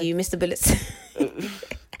zigzag, you miss the bullets.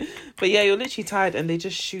 But yeah, you're literally tied, and they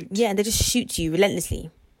just shoot. Yeah, and they just shoot you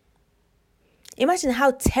relentlessly. Imagine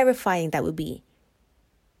how terrifying that would be.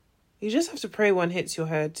 You just have to pray one hits your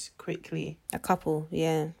head quickly. A couple,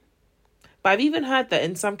 yeah. But I've even heard that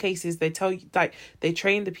in some cases they tell you, like, they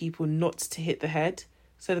train the people not to hit the head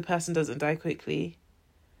so the person doesn't die quickly.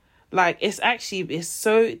 Like, it's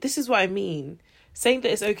so... This is what I mean. Saying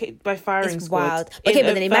that it's okay by firing it's squad. Wild. Okay,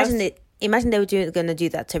 but then imagine they were going to do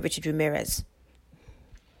that to Richard Ramirez.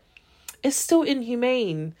 It's still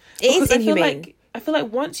inhumane. It is inhumane. I feel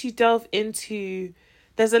like once you delve into...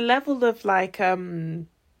 There's a level of, like, barbarianism.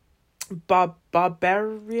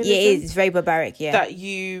 Yeah, it is. It's very barbaric, yeah. That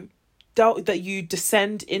you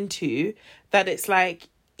descend into, that it's like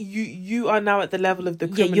you are now at the level of the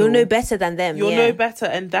criminal. Yeah, you're no better than them. You're no better,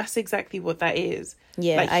 and that's exactly what that is.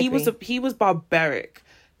 Yeah, like he was barbaric.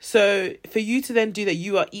 So for you to then do that,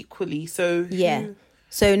 you are equally so. Yeah.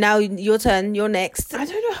 So now your turn. You're next. I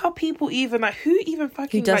don't know how people even who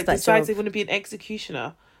fucking like decides they want to be an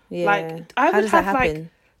executioner. Yeah. Like how does that happen?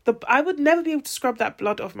 I would never be able to scrub that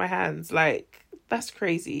blood off my hands. Like, that's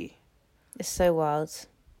crazy. It's so wild.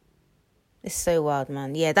 It's so wild,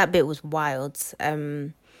 man. Yeah, that bit was wild.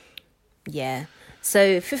 Yeah.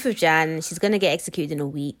 So 5th of Jan, she's going to get executed in a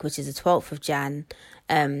week, which is the 12th of Jan.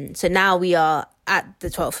 So now we are at the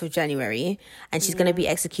 12th of January, and she's going to be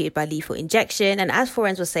executed by lethal injection. And as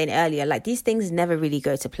Florence was saying earlier, like, these things never really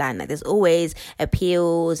go to plan. Like, there's always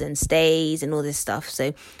appeals and stays and all this stuff.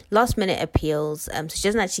 So last minute appeals. So she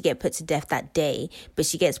doesn't actually get put to death that day, but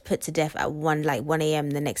she gets put to death at 1 a.m.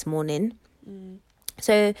 the next morning.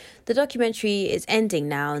 So the documentary is ending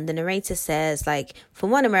now, and the narrator says, like, for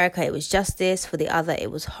one America, it was justice. For the other, it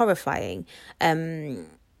was horrifying.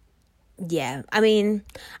 Yeah, I mean,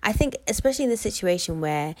 I think especially in the situation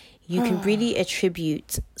where you can really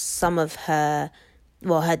attribute some of her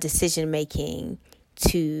decision making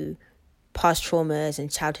to past traumas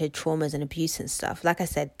and childhood traumas and abuse and stuff. Like I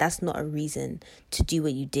said, that's not a reason to do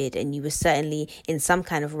what you did, and you were certainly in some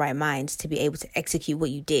kind of right mind to be able to execute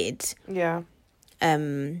what you did. Yeah.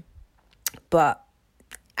 But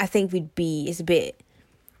I think it's a bit,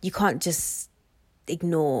 you can't just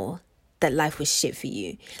ignore that life was shit for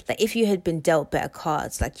you. Like, if you had been dealt better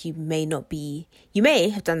cards, like, you may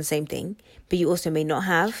have done the same thing, but you also may not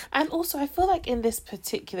have. And also, I feel like in this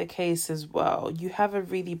particular case as well, you have a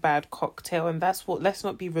really bad cocktail, and let's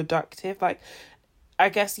not be reductive. Like, I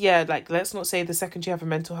guess, yeah, like, let's not say the second you have a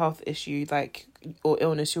mental health issue, like, or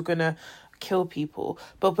illness, you're gonna kill people.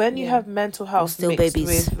 But when you have mental health mixed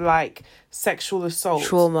with, like, sexual assault,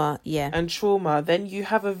 trauma, then you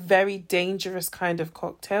have a very dangerous kind of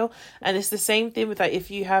cocktail. And it's the same thing with, like, if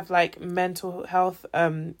you have, like, a mental health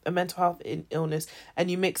illness and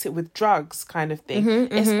you mix it with drugs kind of thing,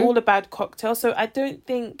 it's all a bad cocktail. So I don't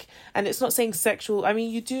think, and it's not saying sexual, I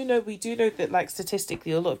mean, we do know that, like,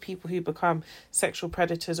 statistically, a lot of people who become sexual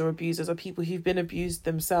predators or abusers are people who've been abused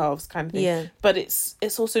themselves kind of thing. But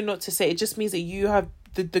it's also not to say, it just means that you have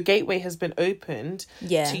the gateway has been opened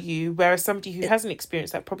to you, whereas somebody who hasn't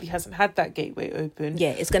experienced that probably hasn't had that gateway open.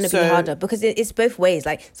 It's going to be harder, because it's both ways.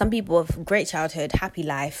 Like, some people have great childhood, happy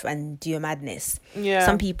life, and do your madness.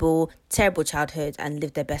 Some people, terrible childhood and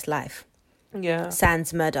live their best life.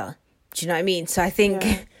 Sans murder. Do you know what I mean? So I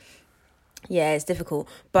think it's difficult.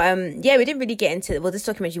 But we didn't really get into, this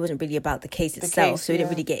documentary wasn't really about the case itself, so we didn't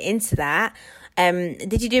really get into that.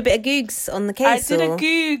 Did you do a bit of googs on the case? I did a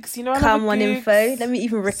googs, I Come on, info. Let me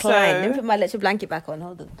even recline. Let me put my electric blanket back on.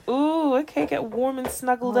 Hold on. Ooh, okay, get warm and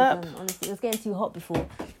snuggled up. Honestly, it was getting too hot before.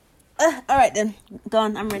 All right then, go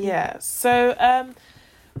on, I'm ready. Yeah, so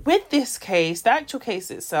with this case, the actual case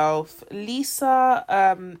itself, Lisa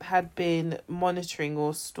had been monitoring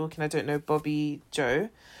or stalking, I don't know, Bobby Joe.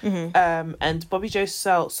 And Bobby Joe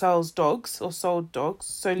sells dogs or sold dogs.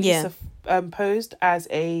 So Lisa posed as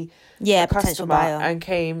a customer buyer and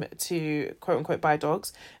came to quote unquote buy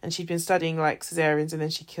dogs. And she'd been studying, like, cesareans, and then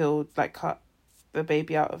she cut the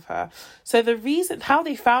baby out of her. So the reason how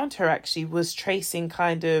they found her actually was tracing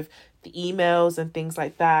kind of the emails and things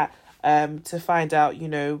like that, to find out,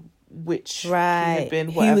 which who had been,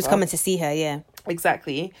 whatever. Who was coming to see her,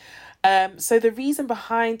 exactly. So the reason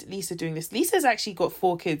behind Lisa doing this, Lisa's actually got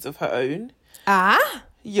 4 kids of her own.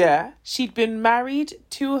 Yeah, she'd been married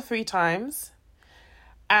 2 or 3 times,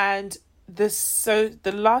 and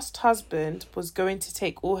the last husband was going to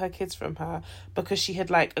take all her kids from her because she had,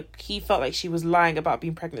 like, he felt like she was lying about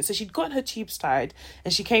being pregnant. So she'd gotten her tubes tied,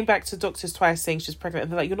 and she came back to doctors twice saying she was pregnant,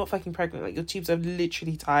 and they're like, "You're not fucking pregnant. Like, your tubes are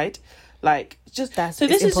literally tied." Like, just this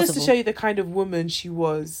is impossible. Just to show you the kind of woman she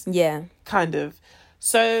was. Yeah, kind of.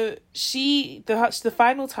 So the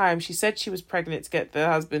final time she said she was pregnant to get the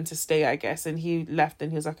husband to stay, I guess, and he left,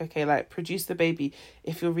 and he was like, "Okay, like, produce the baby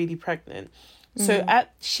if you're really pregnant." So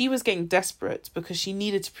she was getting desperate because she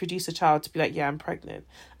needed to produce a child to be like, "Yeah, I'm pregnant,"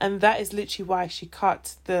 and that is literally why she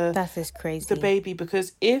cut that is crazy, the baby,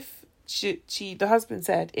 because if the husband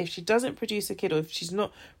said if she doesn't produce a kid, or if she's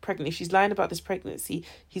not pregnant, if she's lying about this pregnancy,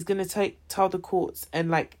 he's gonna tell the courts and,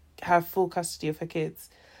 like, have full custody of her kids.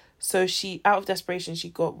 So she, out of desperation,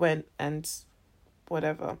 went and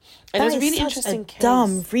whatever. And it was a really interesting case.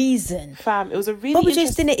 Dumb reason. Fam, it was a really Bobby Joe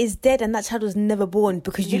Stinnett is dead, and that child was never born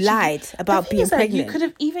because you lied about being pregnant. You could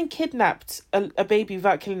have even kidnapped a baby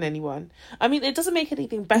without killing anyone. I mean, it doesn't make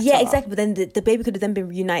anything better. Yeah, exactly. But then the baby could have then been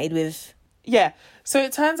reunited with... Yeah. So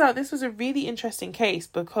it turns out this was a really interesting case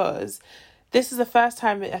because this is the first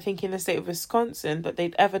time, I think, in the state of Wisconsin that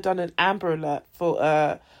they'd ever done an Amber Alert for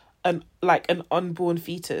an unborn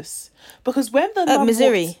fetus, because when the mom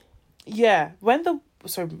Missouri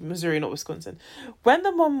Missouri, not Wisconsin, when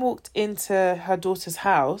the mom walked into her daughter's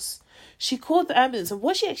house, she called the ambulance, and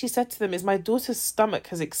what she actually said to them is, "My daughter's stomach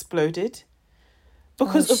has exploded,"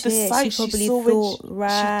 because of the sight she saw. She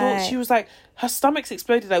thought, she was like, her stomach's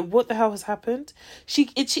exploded, like, what the hell has happened? She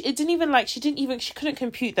couldn't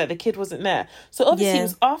compute that the kid wasn't there. So obviously it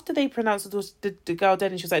was after they pronounced the girl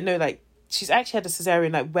dead, and she was like, "No, like, she's actually had a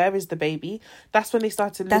cesarean, like, where is the baby?" That's when they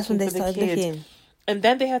started looking for the kid. And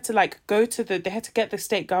then they had to, like, they had to get the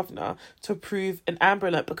state governor to approve an Amber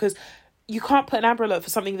Alert, because you can't put an Amber Alert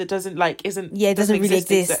for something that doesn't, like, doesn't really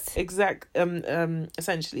exist.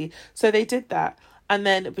 Essentially. So they did that. And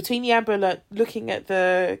then between the Amber Alert, looking at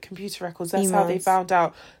the computer records, that's how they found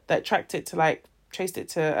out, that traced it to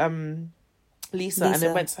Lisa, and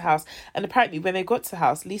then went to the house. And apparently when they got to the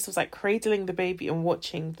house, Lisa was, like, cradling the baby and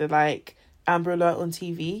watching the, like, Amber Alert on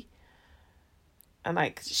TV. And,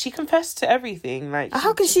 like, she confessed to everything. Like,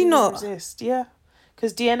 how can she not resist? Yeah,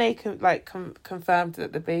 because DNA confirmed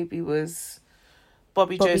that the baby was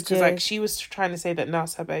Bobby Joe's, because, like, she was trying to say that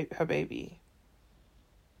Nas her baby,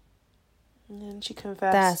 and then she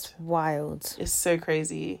confessed. That's wild. It's so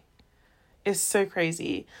crazy.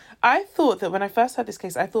 I thought that when I first heard this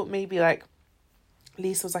case, I thought maybe, like,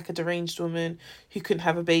 Lisa was, like, a deranged woman who couldn't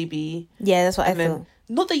have a baby. Yeah, that's what I thought.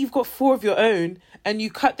 not that you've got 4 of your own and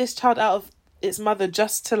you cut this child out of its mother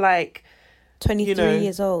just to like 23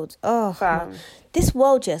 years old. Oh, fam. This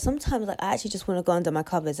world, yeah, sometimes like I actually just want to go under my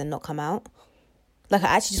covers and not come out. Like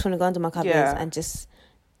I actually just want to go under my covers and just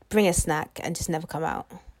bring a snack and just never come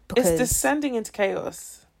out. Because it's descending into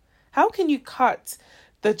chaos. How can you cut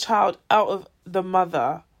the child out of the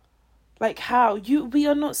mother? Like how? We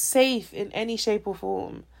are not safe in any shape or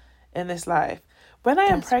form in this life. When I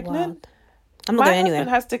am pregnant, wild. I'm not going anywhere.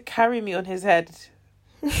 My husband has to carry me on his head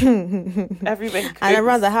everywhere he goes. And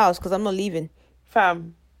around the house because I'm not leaving.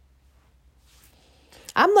 Fam.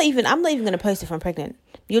 I'm not even going to post if I'm pregnant.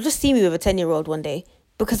 You'll just see me with a 10-year-old one day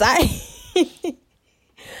because I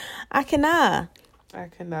cannot.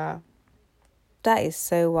 That is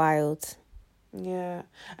so wild. Yeah.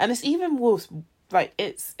 And it's even worse. Like,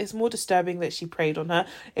 it's more disturbing that she preyed on her.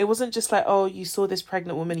 It wasn't just like, oh, you saw this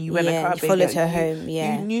pregnant woman and you went and cut her baby. Followed her home,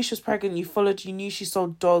 You knew she was pregnant, you knew she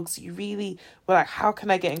sold dogs. You really were like, how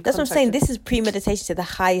can I get in contact? That's what I'm saying. This is premeditation to the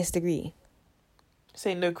highest degree.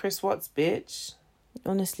 Saying no Chris Watts, bitch.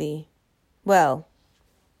 Honestly. Well,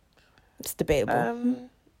 it's debatable.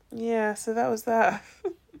 Yeah, so that was that.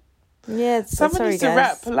 Yeah, someone needs to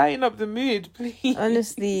rap, lighten up the mood, please.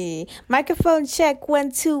 Honestly, microphone check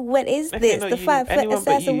 1 2. What is this? The 5-foot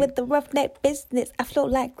assassin with the roughneck business. I float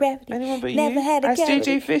like gravity. Anyone but Never you? had a Ask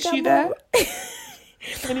JJ Fish, you there?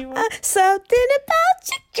 Anyone? Something about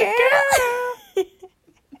you, girl.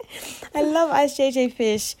 I love Ice JJ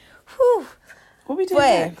Fish. Whew. What are we doing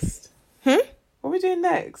next? What are we doing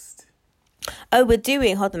next? Oh, we're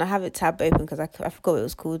doing. Hold on, I have it tab open because I forgot what it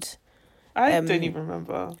was called. I don't even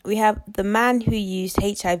remember. We have the man who used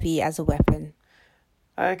HIV as a weapon.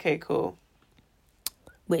 Okay, cool.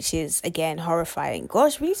 Which is, again, horrifying.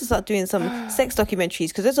 Gosh, we need to start doing some sex documentaries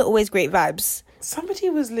because those are always great vibes. Somebody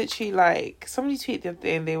was literally like, somebody tweeted the other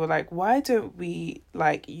day and they were like, why don't we,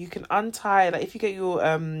 like, you can untie, like, if you get your,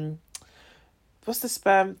 what's the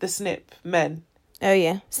sperm? The snip, men. Oh,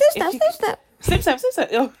 yeah. Snip, snap.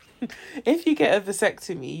 Oh. If you get a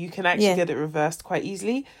vasectomy, you can actually get it reversed quite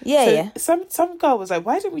easily. Yeah, Some girl was like,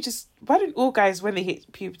 why don't all guys when they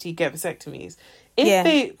hit puberty get vasectomies? If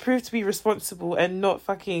they prove to be responsible and not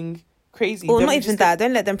fucking crazy, or not even that,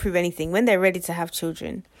 don't let them prove anything. When they're ready to have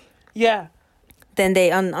children, then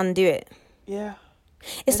they undo it. Yeah,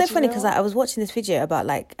 it's so funny because I was watching this video about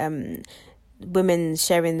like women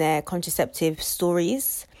sharing their contraceptive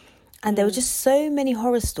stories, and there were just so many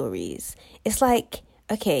horror stories. It's like,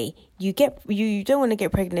 okay, you don't want to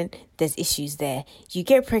get pregnant, there's issues there. You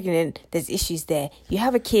get pregnant, there's issues there. You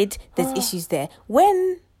have a kid, there's issues there.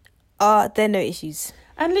 When are there no issues?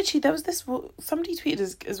 And literally, there was this, somebody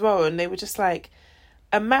tweeted as well, and they were just like,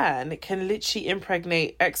 a man can literally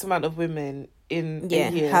impregnate X amount of women in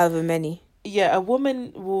a year. However many. Yeah, it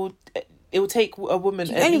will take a woman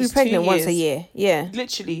you at only least be pregnant 2 years, once a year. Yeah.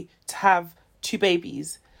 Literally, to have 2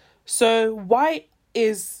 babies. So why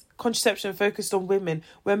is contraception focused on women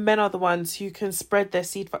when men are the ones who can spread their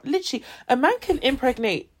seed? Literally, a man can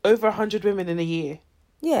impregnate over 100 women in a year.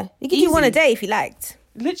 Yeah, you can do one a day if you liked.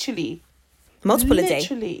 Literally, multiple a day.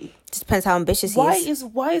 Literally, just depends how ambitious he is.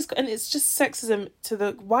 Why is and it's just sexism to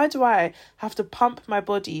the. Why do I have to pump my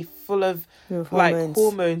body full of like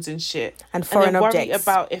hormones and shit and foreign then objects? Worry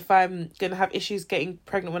about if I'm gonna have issues getting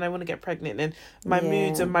pregnant when I want to get pregnant and my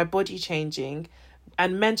moods and my body changing.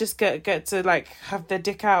 And men just get to like have their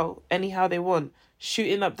dick out anyhow they want,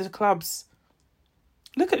 shooting up the clubs.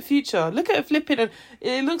 Look at Future. Look at flipping, and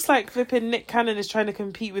it looks like flipping Nick Cannon is trying to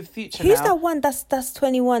compete with Future. Who's now. That one that's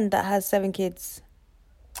 21 that has 7 kids?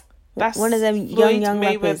 That's one of them Floyd young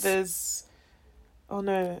Mayweather's rappers. Oh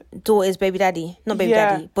no, daughter's baby daddy, not baby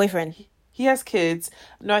daddy, boyfriend. He has kids.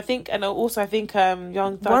 No, I think Young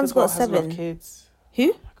Thug One's as well got has 7. a lot of kids.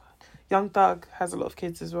 Who? Young Thug has a lot of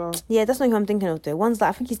kids as well. Yeah, that's not who I'm thinking of though. One's like,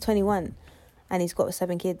 I think he's 21 and he's got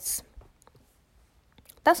 7 kids.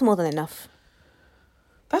 That's more than enough.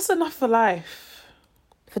 That's enough for life.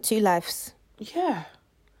 For 2 lives. Yeah.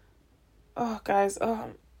 Oh, guys.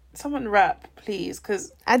 Someone rap, please,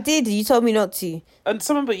 because... I did. You told me not to. And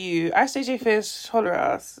someone but you. Ask JJ Fish, holler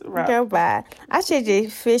at us, rap. Girl, bye. Ask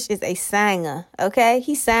JJ Fish is a singer, okay?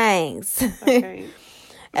 He sings. Okay.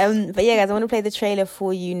 But yeah, guys, I want to play the trailer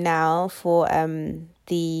for you now for what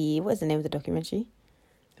is the name of the documentary?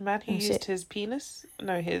 The man who used his penis?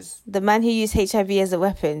 No, his... The man who used HIV as a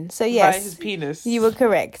weapon. So yes. By his penis. You were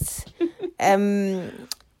correct.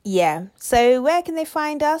 Yeah. So where can they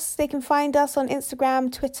find us? They can find us on Instagram,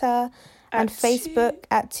 Twitter, and Facebook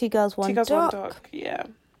at 2 Girls 1 Doc. Yeah.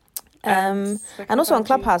 And also on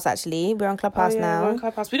Clubhouse, actually. We're on Clubhouse now. We're on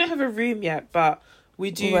Clubhouse. We don't have a room yet, but... We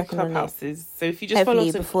do Clubhouses, so if you just hopefully follow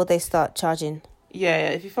us before they start charging. Yeah,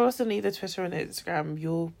 if you follow us on either Twitter or Instagram,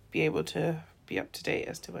 you'll be able to be up to date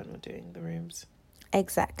as to when we're doing the rooms.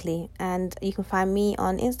 Exactly. And you can find me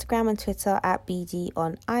on Instagram and Twitter at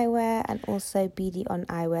BDOnEyewear, and also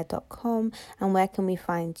BDOnEyewear.com. And where can we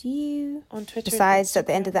find you? On Twitter. Besides at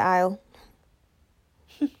the end of the aisle.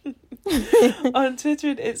 On Twitter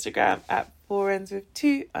and Instagram at 4ends with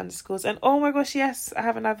 2_. And oh my gosh, yes, I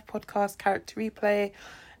have another podcast, Character Replay.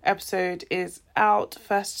 Episode is out.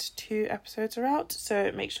 First 2 episodes are out.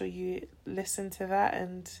 So make sure you listen to that.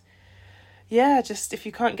 And yeah, just if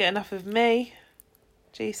you can't get enough of me,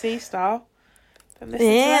 GC style, then listen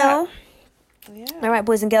to that. Yeah. All right,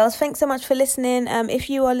 boys and girls, thanks so much for listening. If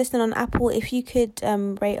you are listening on Apple, if you could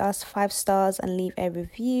rate us 5 stars and leave a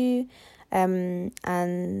review, and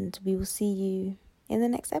we will see you in the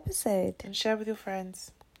next episode. And share with your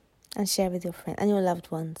friends. And your loved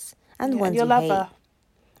ones. And the ones and your you lover. hate.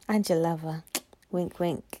 And your lover. Wink,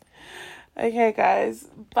 wink. Okay, guys.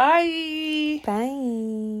 Bye.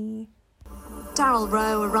 Bye. Daryl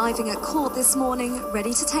Rowe arriving at court this morning,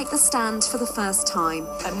 ready to take the stand for the first time.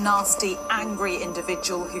 A nasty, angry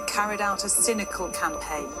individual who carried out a cynical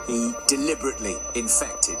campaign. He deliberately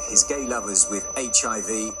infected his gay lovers with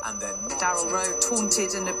HIV and then... Daryl Rowe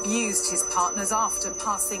taunted and abused his partners after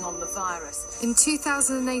passing on the virus. In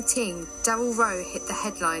 2018, Daryl Rowe hit the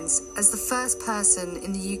headlines as the first person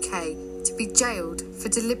in the UK to be jailed for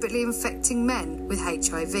deliberately infecting men with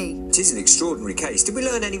HIV. It is an extraordinary case. Did we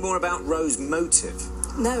learn any more about Rowe's motive?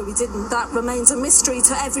 No, we didn't. That remains a mystery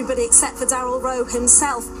to everybody except for Daryl Rowe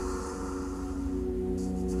himself.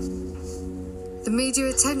 The media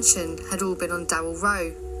attention had all been on Daryl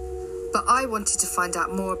Rowe, but I wanted to find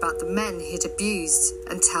out more about the men he'd abused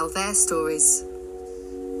and tell their stories.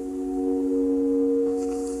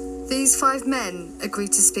 These 5 men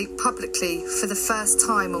agreed to speak publicly for the first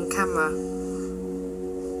time on camera.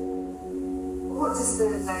 What does the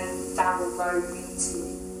name Daryl Rowe mean to you?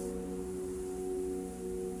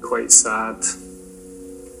 Quite sad,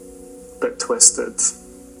 bit twisted,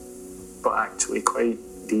 but actually quite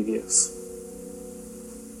devious.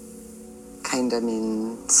 Kinda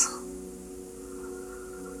means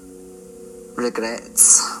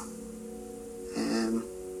regrets,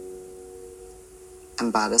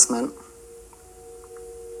 embarrassment,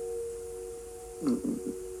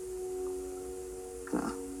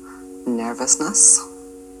 nervousness.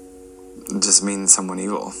 It just means someone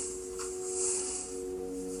evil.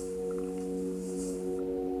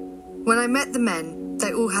 When I met the men,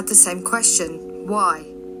 they all had the same question: why?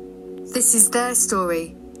 This is their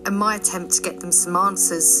story, and my attempt to get them some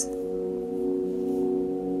answers.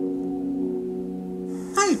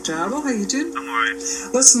 Hi, Daryl. How you doing? I'm alright.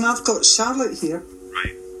 Listen, I've got Charlotte here.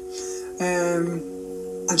 Right.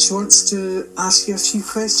 And she wants to ask you a few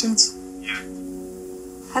questions. Yeah.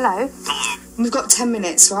 Hello. Hello. We've got 10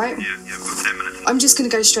 minutes, right? Yeah, I've got 10 minutes. I'm just going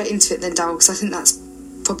to go straight into it then, Daryl, because I think that's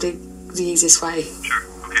probably the easiest way. Sure.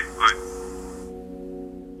 Okay, fine.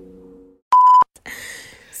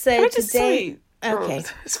 So Can I just today... say, Okay.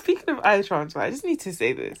 Speaking of eye transfer, I just need to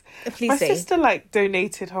say this. Please My say. sister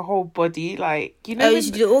donated her whole body, Oh, when you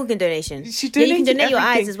should do organ donation. she Yeah, you can donated donate your eyes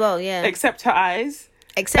everything as well, yeah. except her eyes.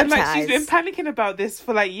 Except And her eyes. she's been panicking about this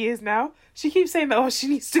for years now. She keeps saying that she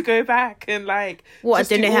needs to go back and What, just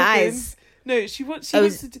do donate her organs. eyes? No, she wants to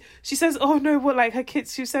she says, oh no, her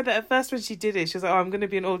kids, she said that at first when she did it, she was like, oh, I'm going to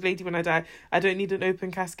be an old lady when I die. I don't need an open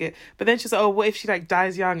casket. But then she's like, oh, what if she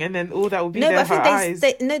dies young and then all that will be there, her eyes.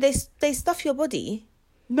 They stuff your body.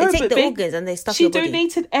 No, they take but the organs and they stuff your body. She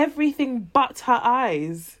donated everything but her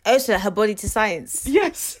eyes. Oh, so her body to science.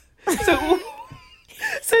 Yes. So,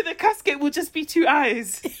 so the casket will just be 2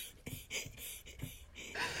 eyes.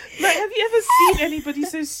 Have you ever seen anybody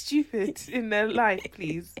so stupid in their life,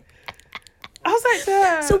 please? I was like,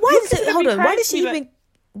 so why does it? Hold on. Why does she even?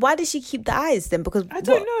 Why does she keep the eyes then? Because I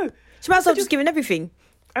don't know. She might as well just giving everything.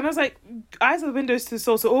 And I was like, eyes are the windows to the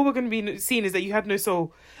soul. So all we're going to be seeing is that you had no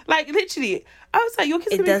soul. Literally, I was like, your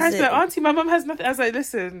kids going to be crying like, Auntie, my mum has nothing. I was like,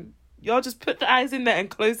 listen, y'all just put the eyes in there and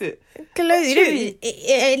close it. Close it.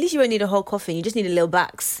 At least you won't need a whole coffin. You just need a little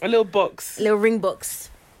box. A little box. A little ring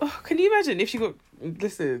box. Oh, can you imagine if she got...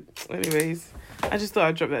 Listen, anyways, I just thought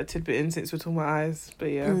I'd drop that tidbit in since we're talking about eyes.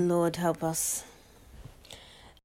 But yeah. Lord help us.